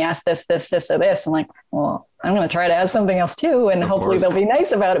can only ask this, or this. I'm like, well, I'm going to try to ask something else too. And hopefully they'll be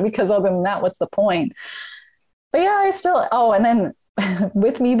nice about it, because other than that, what's the point? But yeah, and then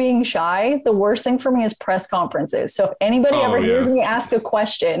with me being shy, the worst thing for me is press conferences. So if anybody ever hears me ask a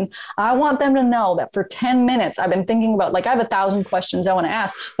question, I want them to know that for 10 minutes, I've been thinking about, like, I have 1,000 questions I want to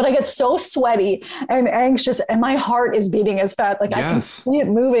ask, but I get so sweaty and anxious, and my heart is beating as fast. Like, I can see it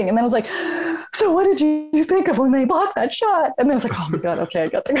moving. And then I was like, so what did you think of when they blocked that shot? And then I was like, oh my God, okay, I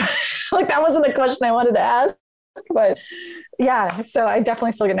got the like, that wasn't the question I wanted to ask. But yeah, so I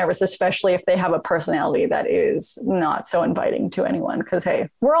definitely still get nervous, especially if they have a personality that is not so inviting to anyone. Because, hey,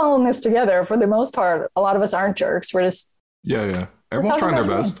 we're all in this together. For the most part, a lot of us aren't jerks. We're just everyone's trying their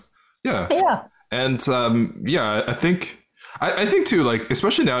best. Yeah. And I think too, like,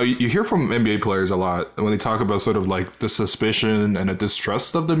 especially now, you hear from NBA players a lot when they talk about sort of like the suspicion and a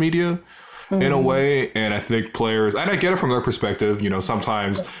distrust of the media. In a way. And I think players, and I get it from their perspective,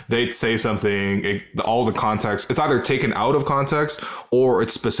 sometimes they'd say something, all the context, it's either taken out of context or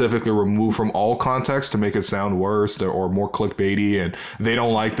it's specifically removed from all context to make it sound worse or more clickbaity, and they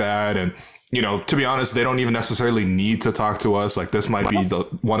don't like that. And, to be honest, they don't even necessarily need to talk to us. Like, this might be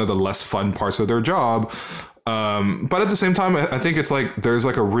one of the less fun parts of their job. But at the same time, I think it's like there's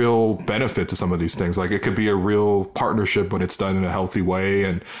like a real benefit to some of these things. Like, it could be a real partnership when it's done in a healthy way.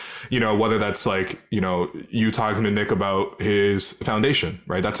 And, whether that's like, you talking to Nick about his foundation,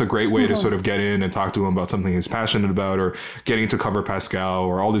 right? That's a great way to sort of get in and talk to him about something he's passionate about, or getting to cover Pascal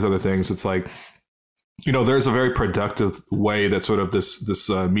or all these other things. It's like, there's a very productive way that sort of this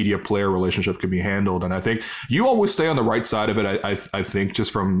media player relationship can be handled. And I think you always stay on the right side of it. I think,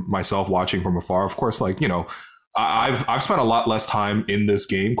 just from myself watching from afar, of course, like, I've spent a lot less time in this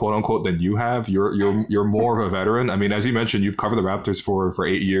game, quote unquote, than you have. You're more of a veteran. I mean, as you mentioned, you've covered the Raptors for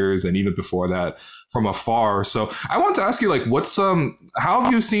 8 years, and even before that from afar. So I want to ask you, like, how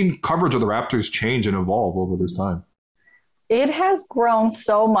have you seen coverage of the Raptors change and evolve over this time? It has grown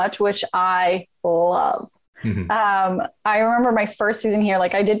so much, which I love. I remember my first season here,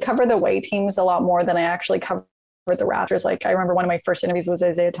 like, I did cover the away teams a lot more than I actually covered the Raptors. Like, I remember one of my first interviews was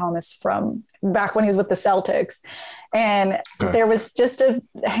Isaiah Thomas from back when he was with the Celtics. And there was just a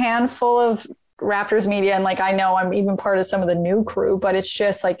handful of Raptors media, and like I know I'm even part of some of the new crew, but it's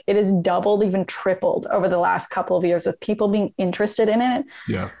just like it has doubled, even tripled over the last couple of years with people being interested in it.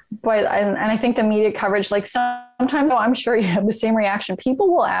 Yeah. But and I think the media coverage, like sometimes, I'm sure you have the same reaction.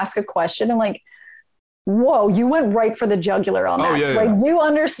 People will ask a question and like, whoa, you went right for the jugular on that. So I do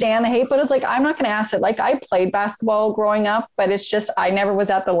understand the hate, but it's like, I'm not going to ask it. Like I played basketball growing up, but it's just, I never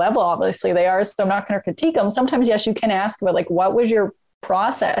was at the level, obviously they are. So I'm not going to critique them. Sometimes, yes, you can ask, but like, what was your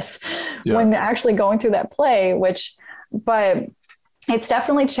process when actually going through that play, but it's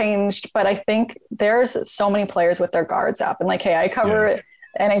definitely changed. But I think there's so many players with their guards up and like, hey, I cover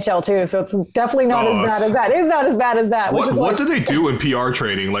NHL too. So it's definitely not as bad as that. It's not as bad as that. What do they do in PR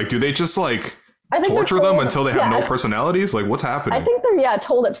training? Like, do they just like torture them until they have no personalities? Like what's happening? I think they're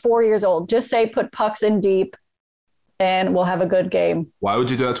told at 4 years old, just say put pucks in deep and we'll have a good game. Why would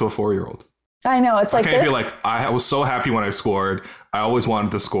you do that to a 4-year-old? I know. It's like, can't be like, I was so happy when I scored. I always wanted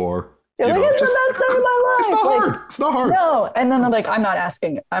to score. It's not hard. It's not hard. No. And then they're like, I'm not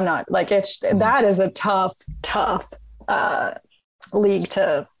asking. I'm not like, that is a tough league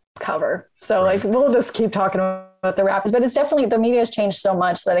to cover. So like, we'll just keep talking about the Raptors, but it's definitely, the media has changed so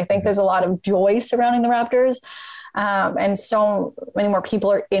much that I think there's a lot of joy surrounding the Raptors. And so many more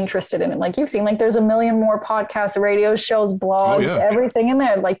people are interested in it. Like you've seen, like there's a million more podcasts, radio shows, blogs, everything in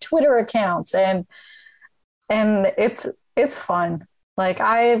there, like Twitter accounts. And it's fun. Like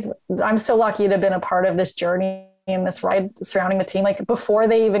I'm so lucky to have been a part of this journey and this ride surrounding the team. Like before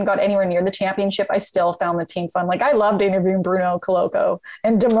they even got anywhere near the championship, I still found the team fun. Like I loved interviewing Bruno Coloco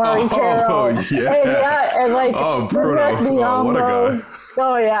and Damari Carroll. And like Bruno, what a guy.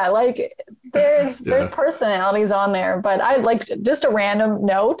 Oh yeah, like there's personalities on there. But I like just a random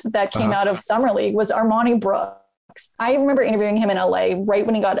note that came out of Summer League was Armani Brooks. I remember interviewing him in LA right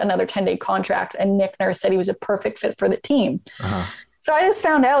when he got another 10-day contract, and Nick Nurse said he was a perfect fit for the team. So I just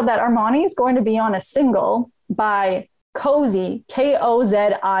found out that Armani is going to be on a single by Cozy,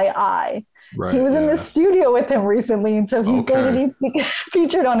 Kozii. Right, he was in the studio with him recently, and so he's going to be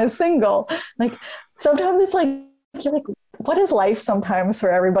featured on a single. Like sometimes it's like, you're like, what is life sometimes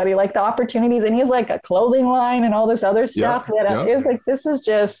for everybody? Like the opportunities, and he has like a clothing line and all this other stuff is like, this is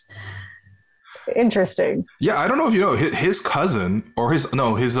just interesting. Yeah, I don't know if you know, his cousin or his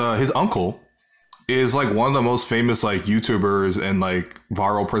uncle is like one of the most famous like YouTubers and like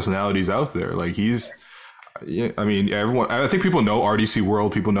viral personalities out there. Like I mean, everyone, I think people know RDC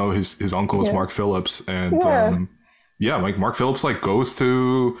World. People know his uncle is Mark Phillips. And like Mark Phillips like goes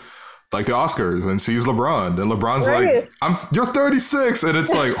to like the Oscars and sees LeBron, and LeBron's like, you're 36. And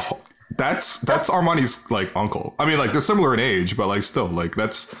it's like, that's Armani's like uncle. I mean, like they're similar in age, but like still like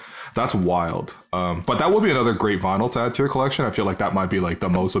that's wild. But that would be another great vinyl to add to your collection. I feel like that might be like the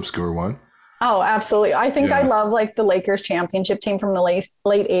most obscure one. Oh, absolutely. I think I love like the Lakers championship team from the late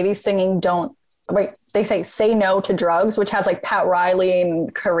 80s singing they say no to drugs, which has like Pat Riley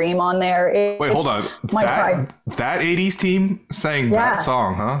and Kareem on there. Hold on. That 80s team sang that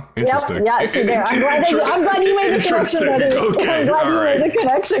song, huh? Interesting. I'm glad you made the connection. I'm glad you made the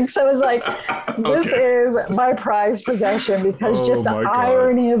connection. So it's like, this is my prized possession, because just the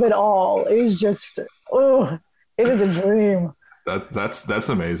irony of it all is just, it is a dream. That's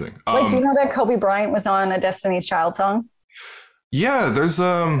amazing. Like, do you know that Kobe Bryant was on a Destiny's Child song? Yeah, there's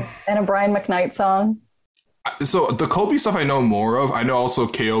and a Brian McKnight song. So the Kobe stuff I know more of. I know also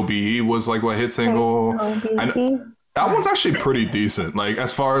KOB was like what hit single. That one's actually pretty decent. Like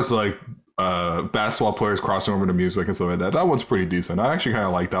as far as like basketball players crossing over to music and stuff like that, that one's pretty decent. I actually kind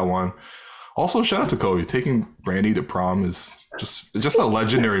of like that one. Also, shout out to Kobe. Taking Brandy to prom is just a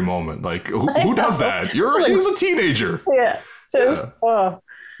legendary moment. Like who does that? He's a teenager.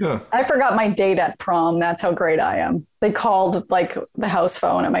 I forgot my date at prom. That's how great I am. They called like the house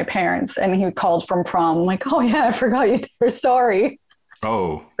phone at my parents, and he called from prom. I'm like, oh yeah, I forgot you there. Sorry.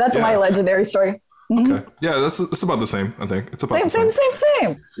 Oh, that's my legendary story. Mm-hmm. Okay. Yeah, that's about the same. I think it's about same.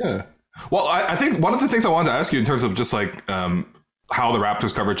 Yeah. Well, I think one of the things I wanted to ask you in terms of just like how the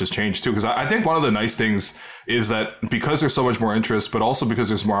Raptors coverage has changed too, because I think one of the nice things is that because there's so much more interest, but also because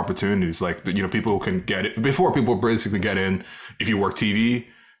there's more opportunities, like people can get it before people basically get in. If you work TV,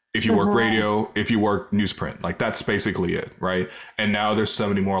 if you work radio, if you work newsprint, like that's basically it, right? And now there's so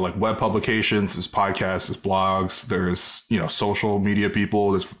many more like web publications, there's podcasts, there's blogs, there's social media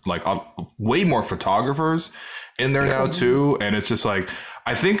people, there's like way more photographers in there now too, and it's just like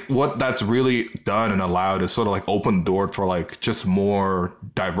I think what that's really done and allowed is sort of like open the door for like just more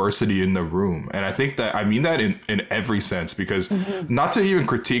diversity in the room, and I think that I mean that in every sense, because not to even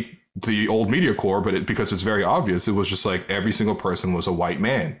critique the old media core, but because it's very obvious, it was just like every single person was a white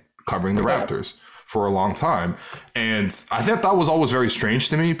man covering the Raptors for a long time. And I thought that was always very strange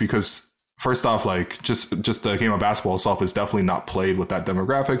to me, because first off, like just the game of basketball itself is definitely not played with that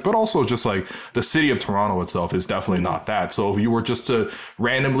demographic, but also just like the city of Toronto itself is definitely not that. So if you were just to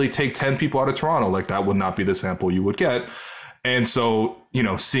randomly take 10 people out of Toronto, like that would not be the sample you would get. And so, you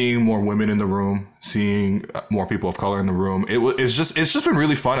know, seeing more women in the room, seeing more people of color in the room, it's just been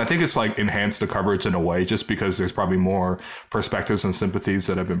really fun. I think it's like enhanced the coverage in a way, just because there's probably more perspectives and sympathies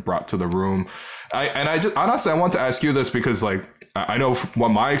that have been brought to the room. I just honestly, I want to ask you this because like, I know what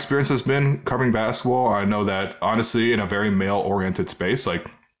my experience has been covering basketball. I know that honestly, in a very male oriented space, like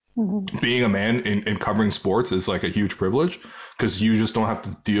being a man in covering sports is like a huge privilege because you just don't have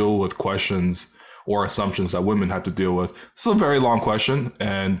to deal with questions or assumptions that women have to deal with. It's a very long question.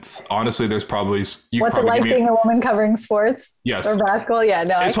 And honestly, there's probably... What's it like being a woman covering sports? Yes. Or basketball? Yeah,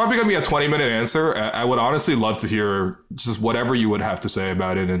 no. It's probably going to be a 20-minute answer. I would honestly love to hear just whatever you would have to say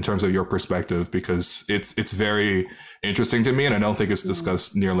about it in terms of your perspective, because it's very interesting to me, and I don't think it's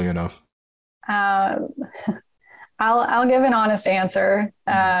discussed nearly enough. I'll give an honest answer.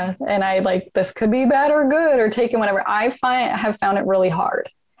 And I like, this could be bad or good or taken whatever. I have found it really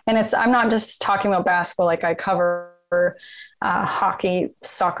hard. And I'm not just talking about basketball, like I cover hockey,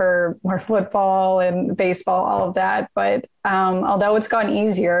 soccer, or football and baseball, all of that. But although it's gotten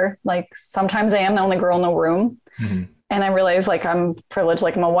easier, like sometimes I am the only girl in the room. Mm-hmm. And I realize like I'm privileged,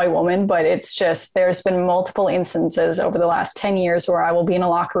 like I'm a white woman, but it's just, there's been multiple instances over the last 10 years where I will be in a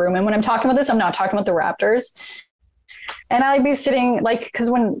locker room. And when I'm talking about this, I'm not talking about the Raptors. And I'd be sitting like, because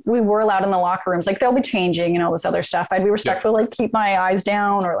when we were allowed in the locker rooms, like they'll be changing and all this other stuff. I'd be respectful, like keep my eyes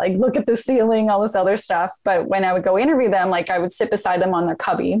down or like look at the ceiling, all this other stuff. But when I would go interview them, like I would sit beside them on their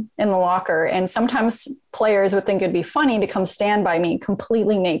cubby in the locker. And sometimes players would think it'd be funny to come stand by me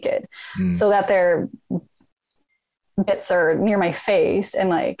completely naked so that their bits are near my face. And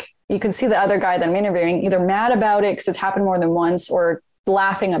like, you can see the other guy that I'm interviewing either mad about it because it's happened more than once or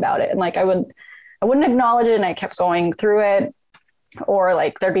laughing about it. And like, I wouldn't acknowledge it. And I kept going through it, or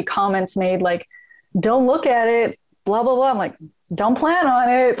like, there'd be comments made like, don't look at it, blah, blah, blah. I'm like, don't plan on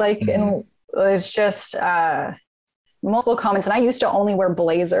it. Like, and it's just multiple comments. And I used to only wear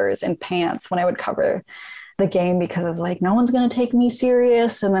blazers and pants when I would cover the game because I was like, no one's going to take me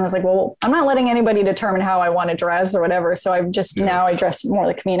serious. And then I was like, well, I'm not letting anybody determine how I want to dress or whatever. So I've just, now I dress more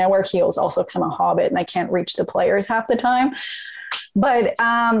like me, and I wear heels also because I'm a hobbit and I can't reach the players half the time. But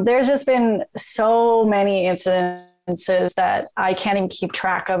there's just been so many incidences that I can't even keep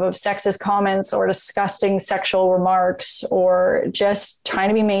track of sexist comments or disgusting sexual remarks, or just trying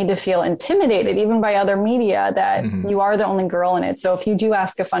to be made to feel intimidated, even by other media, that you are the only girl in it. So if you do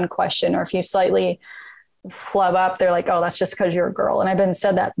ask a fun question, or if you slightly flub up, they're like, oh, that's just because you're a girl. And I've been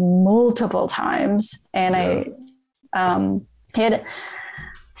said that multiple times. And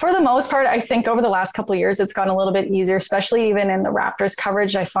for the most part, I think over the last couple of years, it's gotten a little bit easier, especially even in the Raptors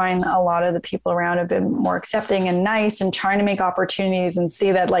coverage. I find a lot of the people around have been more accepting and nice and trying to make opportunities and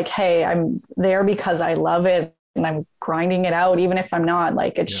see that like, hey, I'm there because I love it and I'm grinding it out. Even if I'm not,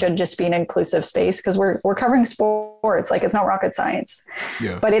 like, it should just be an inclusive space because we're covering sports. Like, it's not rocket science,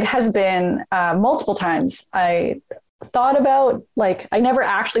 but it has been multiple times. I thought about, like, I never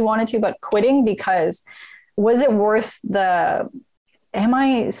actually wanted to, but quitting, because was it worth am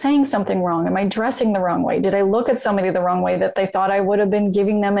I saying something wrong? Am I dressing the wrong way? Did I look at somebody the wrong way that they thought I would have been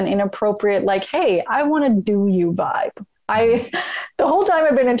giving them an inappropriate, like, hey, I want to do you vibe? The whole time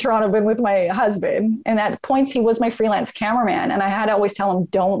I've been in Toronto, I've been with my husband, and at points he was my freelance cameraman. And I had to always tell him,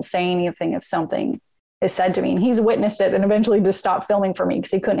 don't say anything if something is said to me. And he's witnessed it and eventually just stopped filming for me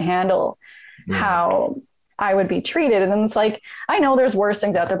because he couldn't handle how I would be treated. And then it's like, I know there's worse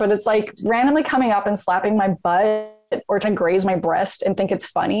things out there, but it's like randomly coming up and slapping my butt or trying to graze my breast and think it's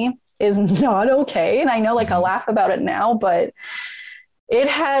funny is not okay. And I know, like, I'll laugh about it now, but it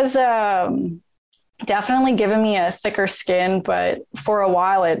has definitely given me a thicker skin. But for a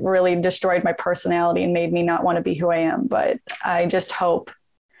while, it really destroyed my personality and made me not want to be who I am. But I just hope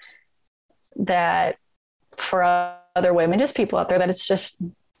that for other women, just people out there, that it's just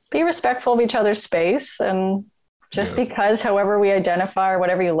be respectful of each other's space. And just because however we identify or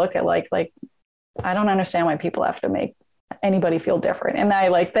whatever you look at, like, I don't understand why people have to make anybody feel different. And I,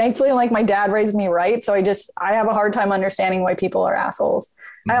 like, thankfully, like, my dad raised me right. So I have a hard time understanding why people are assholes.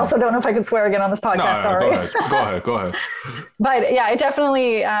 I also don't know if I could swear again on this podcast. No, sorry. Go ahead. But yeah, it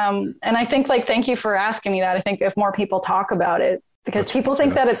definitely, and I think, like, thank you for asking me that. I think if more people talk about it, because people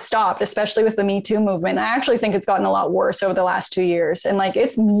think that it's stopped, especially with the Me Too movement. I actually think it's gotten a lot worse over the last 2 years. And, like,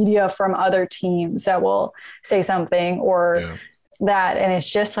 it's media from other teams that will say something or that. And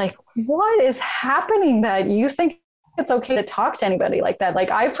it's just like, what is happening that you think it's okay to talk to anybody like that.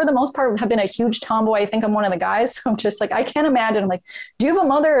 Like I, for the most part, have been a huge tomboy. I think I'm one of the guys. So I'm just like, I can't imagine. I'm like, do you have a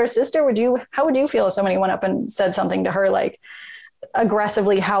mother or a sister? How would you feel if somebody went up and said something to her, like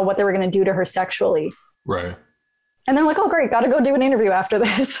aggressively, what they were going to do to her sexually? Right. And then I'm like, oh, great. Got to go do an interview after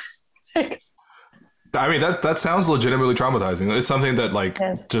this. Like, I mean, that sounds legitimately traumatizing. It's something that like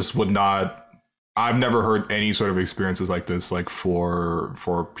just would not, I've never heard any sort of experiences like this, like for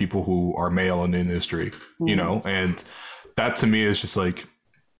people who are male in the industry, you know, and that to me is just like,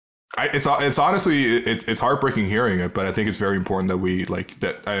 it's honestly, it's heartbreaking hearing it, but I think it's very important that we like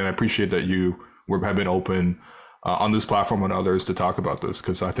that. And I appreciate that you have been open on this platform and others to talk about this,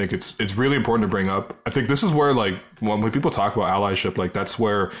 because I think it's really important to bring up. I think this is where like when people talk about allyship, like that's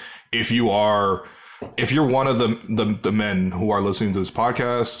where if you're one of the men who are listening to this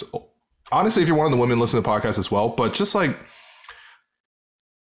podcast, honestly, if you're one of the women listening to the podcast as well, but just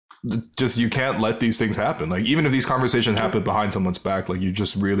you can't let these things happen. Like even if these conversations happen behind someone's back, like you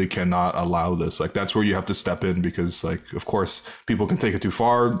just really cannot allow this. Like that's where you have to step in, because like, of course, people can take it too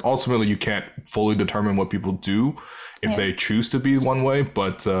far. Ultimately, you can't fully determine what people do if they choose to be one way.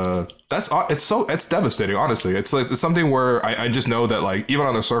 But it's devastating. Honestly, it's something where I just know that like even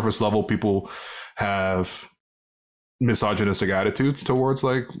on the surface level, people have misogynistic attitudes towards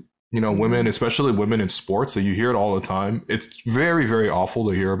like, you know, women, especially women in sports. So you hear it all the time. It's very, very awful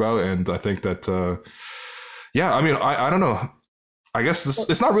to hear about. And I think that, I mean, I don't know. I guess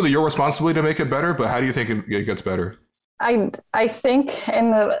it's not really your responsibility to make it better, but how do you think it gets better? I think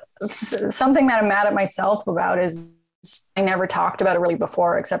something that I'm mad at myself about is I never talked about it really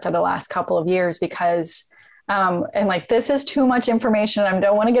before, except for the last couple of years, because and like, this is too much information. I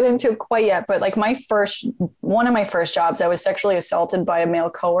don't want to get into it quite yet, but like one of my first jobs, I was sexually assaulted by a male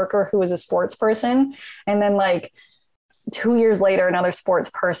coworker who was a sports person. And then like 2 years later, another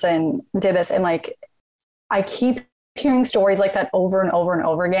sports person did this. And like, I keep hearing stories like that over and over and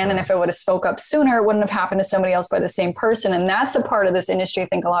over again. And if I would have spoke up sooner, it wouldn't have happened to somebody else by the same person. And that's the part of this industry I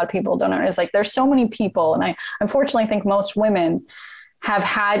think a lot of people don't know, is like, there's so many people. And I unfortunately think most women have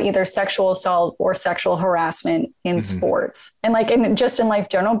had either sexual assault or sexual harassment in sports, and like just in life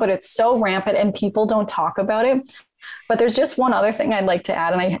general, but it's so rampant and people don't talk about it. But there's just one other thing I'd like to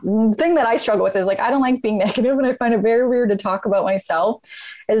add. And the thing that I struggle with is like, I don't like being negative, and I find it very weird to talk about myself.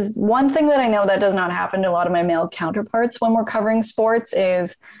 Is one thing that I know that does not happen to a lot of my male counterparts when we're covering sports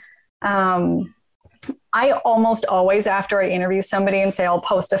is, I almost always, after I interview somebody and say, I'll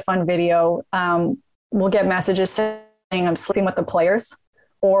post a fun video, we'll get messages saying I'm sleeping with the players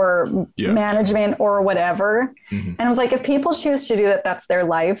or management or whatever. And I was like, if people choose to do that, that's their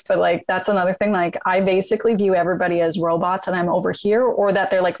life. But like, that's another thing. Like I basically view everybody as robots and I'm over here, or that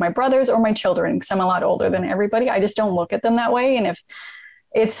they're like my brothers or my children, because I'm a lot older than everybody. I just don't look at them that way. And if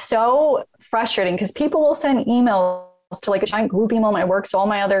it's so frustrating, because people will send emails to like a giant group email at my work, so all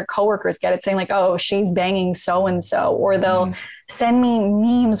my other coworkers get it, saying like, oh, she's banging so-and-so, or they'll send me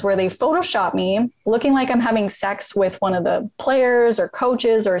memes where they Photoshop me looking like I'm having sex with one of the players or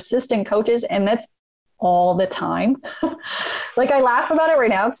coaches or assistant coaches. And that's all the time. Like I laugh about it right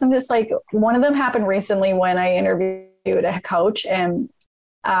now, because I'm just like, one of them happened recently when I interviewed a coach, and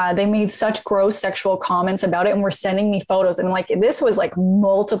they made such gross sexual comments about it and were sending me photos. And like, this was like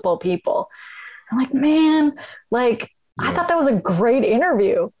multiple people. I'm like, man, like, I thought that was a great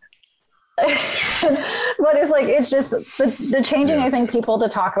interview. But it's like, it's just the changing, I think, people to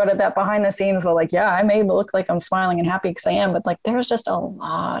talk about it, that behind the scenes, well, like, yeah, I may look like I'm smiling and happy because I am, but like, there's just a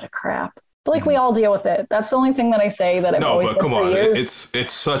lot of crap. But like, we all deal with it. That's the only thing that I say that I've always said come for on. years.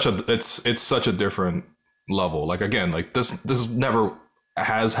 It's such a different level. Like, again, like this never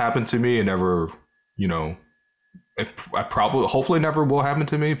has happened to me, and never, you know, I probably, hopefully never will happen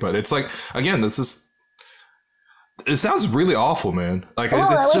to me. But it's like, again, it sounds really awful, man. Like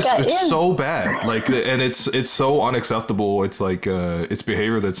it's so bad. Like, and it's so unacceptable. It's like it's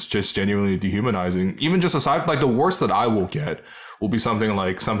behavior that's just genuinely dehumanizing. Even just aside, like the worst that I will get will be something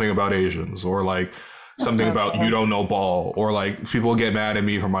about Asians, or like something about you don't know ball, or like people get mad at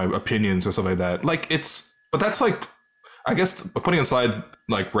me for my opinions or something like that. Like but that's like, I guess, putting aside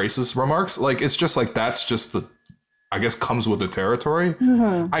like racist remarks, like it's just like, that's just I guess comes with the territory.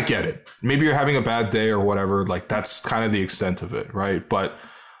 I get it. Maybe you're having a bad day or whatever. Like that's kind of the extent of it, right? But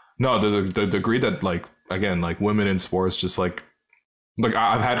no, the degree that, like, again, like women in sports, just like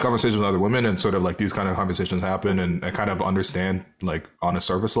I've had conversations with other women, and sort of like these kind of conversations happen, and I kind of understand like on a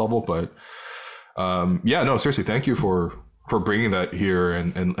surface level. But no, seriously, thank you for bringing that here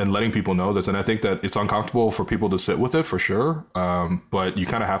and letting people know this. And I think that it's uncomfortable for people to sit with it, for sure. But you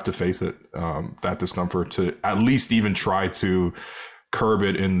kind of have to face it, that discomfort, to at least even try to curb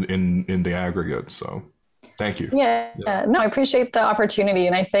it in the aggregate. So Thank you. Yeah. No, I appreciate the opportunity.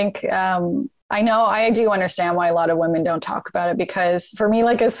 And I think, I know I do understand why a lot of women don't talk about it, because for me,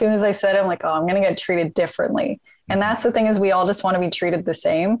 like, as soon as I said it, I'm like, oh, I'm going to get treated differently. And that's the thing, is we all just want to be treated the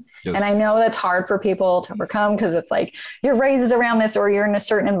same. Yes. And I know that's hard for people to overcome, because it's like you're raised around this, or you're in a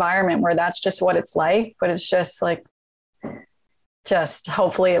certain environment where that's just what it's like. But it's just like, just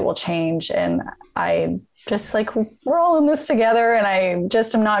hopefully it will change. And I just like, we're all in this together, and I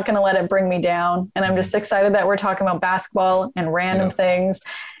just am not going to let it bring me down. And I'm just excited that we're talking about basketball and random things,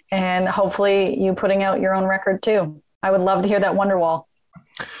 and hopefully you putting out your own record too. I would love to hear that Wonderwall.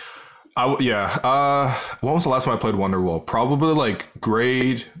 When was the last time I played Wonderwall? Probably like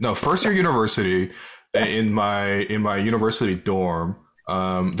first year university. Yes. In my university dorm.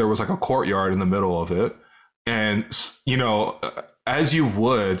 There was like a courtyard in the middle of it. And, you know, as you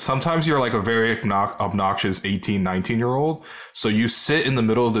would, sometimes you're like a very obnoxious 18, 19-year-old. So you sit in the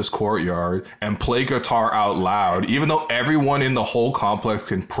middle of this courtyard and play guitar out loud, even though everyone in the whole complex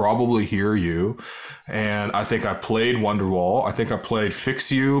can probably hear you. And I think I played Wonderwall. I think I played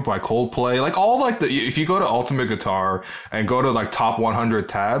Fix You by Coldplay. Like all like if you go to Ultimate Guitar and go to like top 100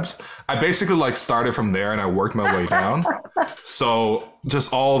 tabs, I basically like started from there and I worked my way down. So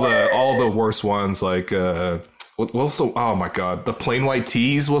just all the worst ones, like also, oh my God, the Plain White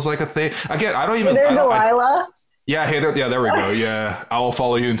Tees was like a thing. Again, I don't even. Hey there, Delilah. Yeah, hey there. Yeah, there we go. Yeah, I Will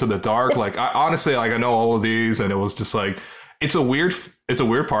Follow You Into the Dark. Like, honestly, like I know all of these, and it was just like it's a weird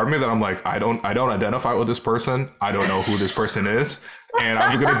part of me that I'm like, I don't identify with this person. I don't know who this person is. And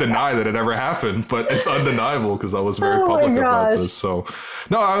I'm going to deny that it ever happened, but it's undeniable because I was very public about this. So,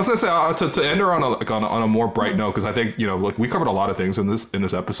 no, I was going to say to end her on a more bright note, because I think, you know, like we covered a lot of things in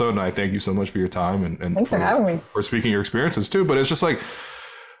this episode, and I thank you so much for your time and thanks for having me, for speaking your experiences too. But it's just like,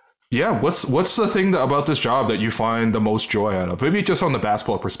 yeah, what's the thing about this job that you find the most joy out of? Maybe just on the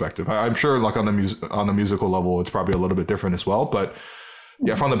basketball perspective. I'm sure, like on the musical level, it's probably a little bit different as well. But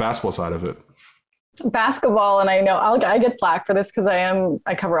yeah, from the basketball side of it. Basketball, and I know I get flack for this because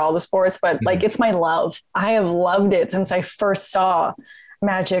I cover all the sports, but like it's my love. I have loved it since I first saw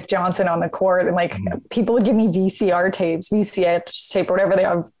Magic Johnson on the court, and like people would give me VCR tapes, VCH tape, or whatever they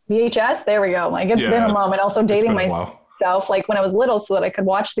are, VHS. There we go. Like it's been a moment. Also dating myself, like when I was little, so that I could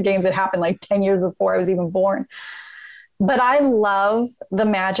watch the games that happened like 10 years before I was even born. But I love the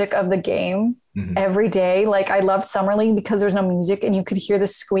magic of the game every day. Like I love Summer League because there's no music and you could hear the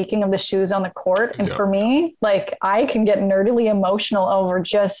squeaking of the shoes on the court. And for me, like I can get nerdily emotional over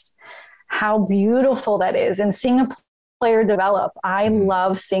just how beautiful that is. And seeing a player develop, I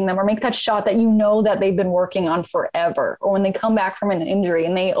love seeing them or make that shot that you know that they've been working on forever, or when they come back from an injury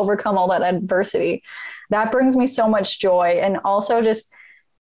and they overcome all that adversity. That brings me so much joy. And also just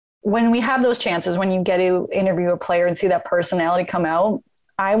when we have those chances, when you get to interview a player and see that personality come out,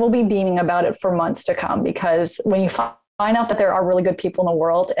 I will be beaming about it for months to come, because when you find out that there are really good people in the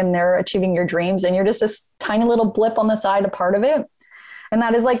world and they're achieving your dreams and you're just a tiny little blip on the side, a part of it. And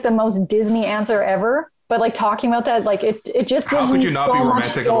that is like the most Disney answer ever. But like talking about that, like it just gives me so much joy. How could you not be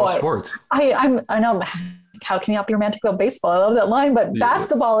romantic about sports? I know. How can you not be romantic about baseball? I love that line, but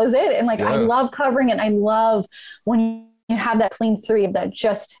basketball is it. And like, I love covering it. I love when you have that clean three of that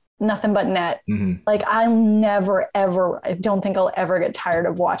just nothing but net. Like I don't think I'll ever get tired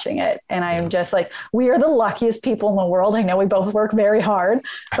of watching it. And I'm just like, we are the luckiest people in the world. I know we both work very hard,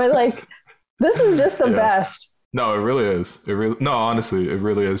 but like, this is just the best. No, it really is. Honestly, it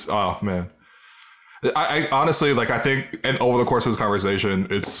really is. Oh man. I honestly, like, I think, and over the course of this conversation,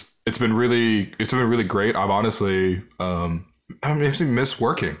 it's been really great. I'm honestly, I miss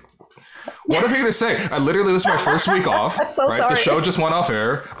working. What am I going to say? This is my first week off, so right? Sorry. The show just went off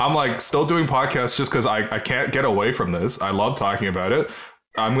air. I'm like still doing podcasts just because I can't get away from this. I love talking about it.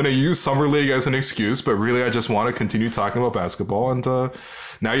 I'm going to use Summer League as an excuse, but really I just want to continue talking about basketball. And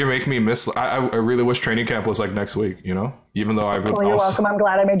now you're making me miss. I really wish training camp was like next week, you know, even though you're welcome. I'm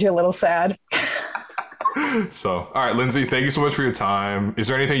glad I made you a little sad. So, all right, Lindsay, thank you so much for your time. Is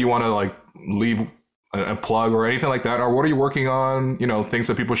there anything you want to like leave a plug or anything like that? Or what are you working on? You know, things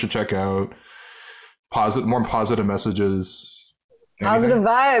that people should check out, more positive messages. Positive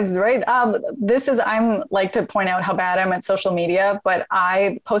vibes, right? I'm like to point out how bad I'm at social media, but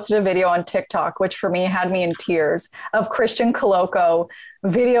I posted a video on TikTok, which for me had me in tears, of Christian Coloco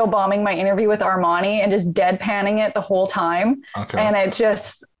video bombing my interview with Armani and just deadpanning it the whole time. Okay. And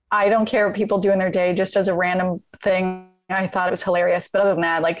I don't care what people do in their day, just as a random thing. I thought it was hilarious. But other than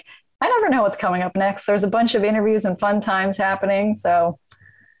that, like, I never know what's coming up next. There's a bunch of interviews and fun times happening. So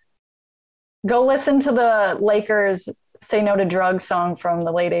go listen to the Lakers Say No to Drugs song from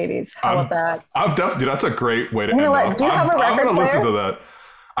the late 80s. How about that? I'm definitely, that's a great way to end off. Do you have a record I'm going to player? listen to that.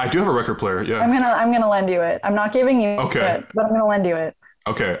 I do have a record player. Yeah. I'm gonna lend you it. I'm not giving you Okay. it, but I'm gonna lend you it.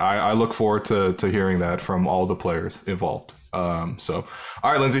 Okay. I look forward to hearing that from all the players involved. So,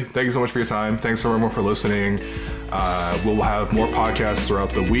 all right, Lindsay, thank you so much for your time. Thanks everyone for listening. We'll have more podcasts throughout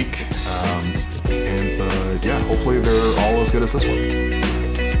the week. And yeah, hopefully they're all as good as this one.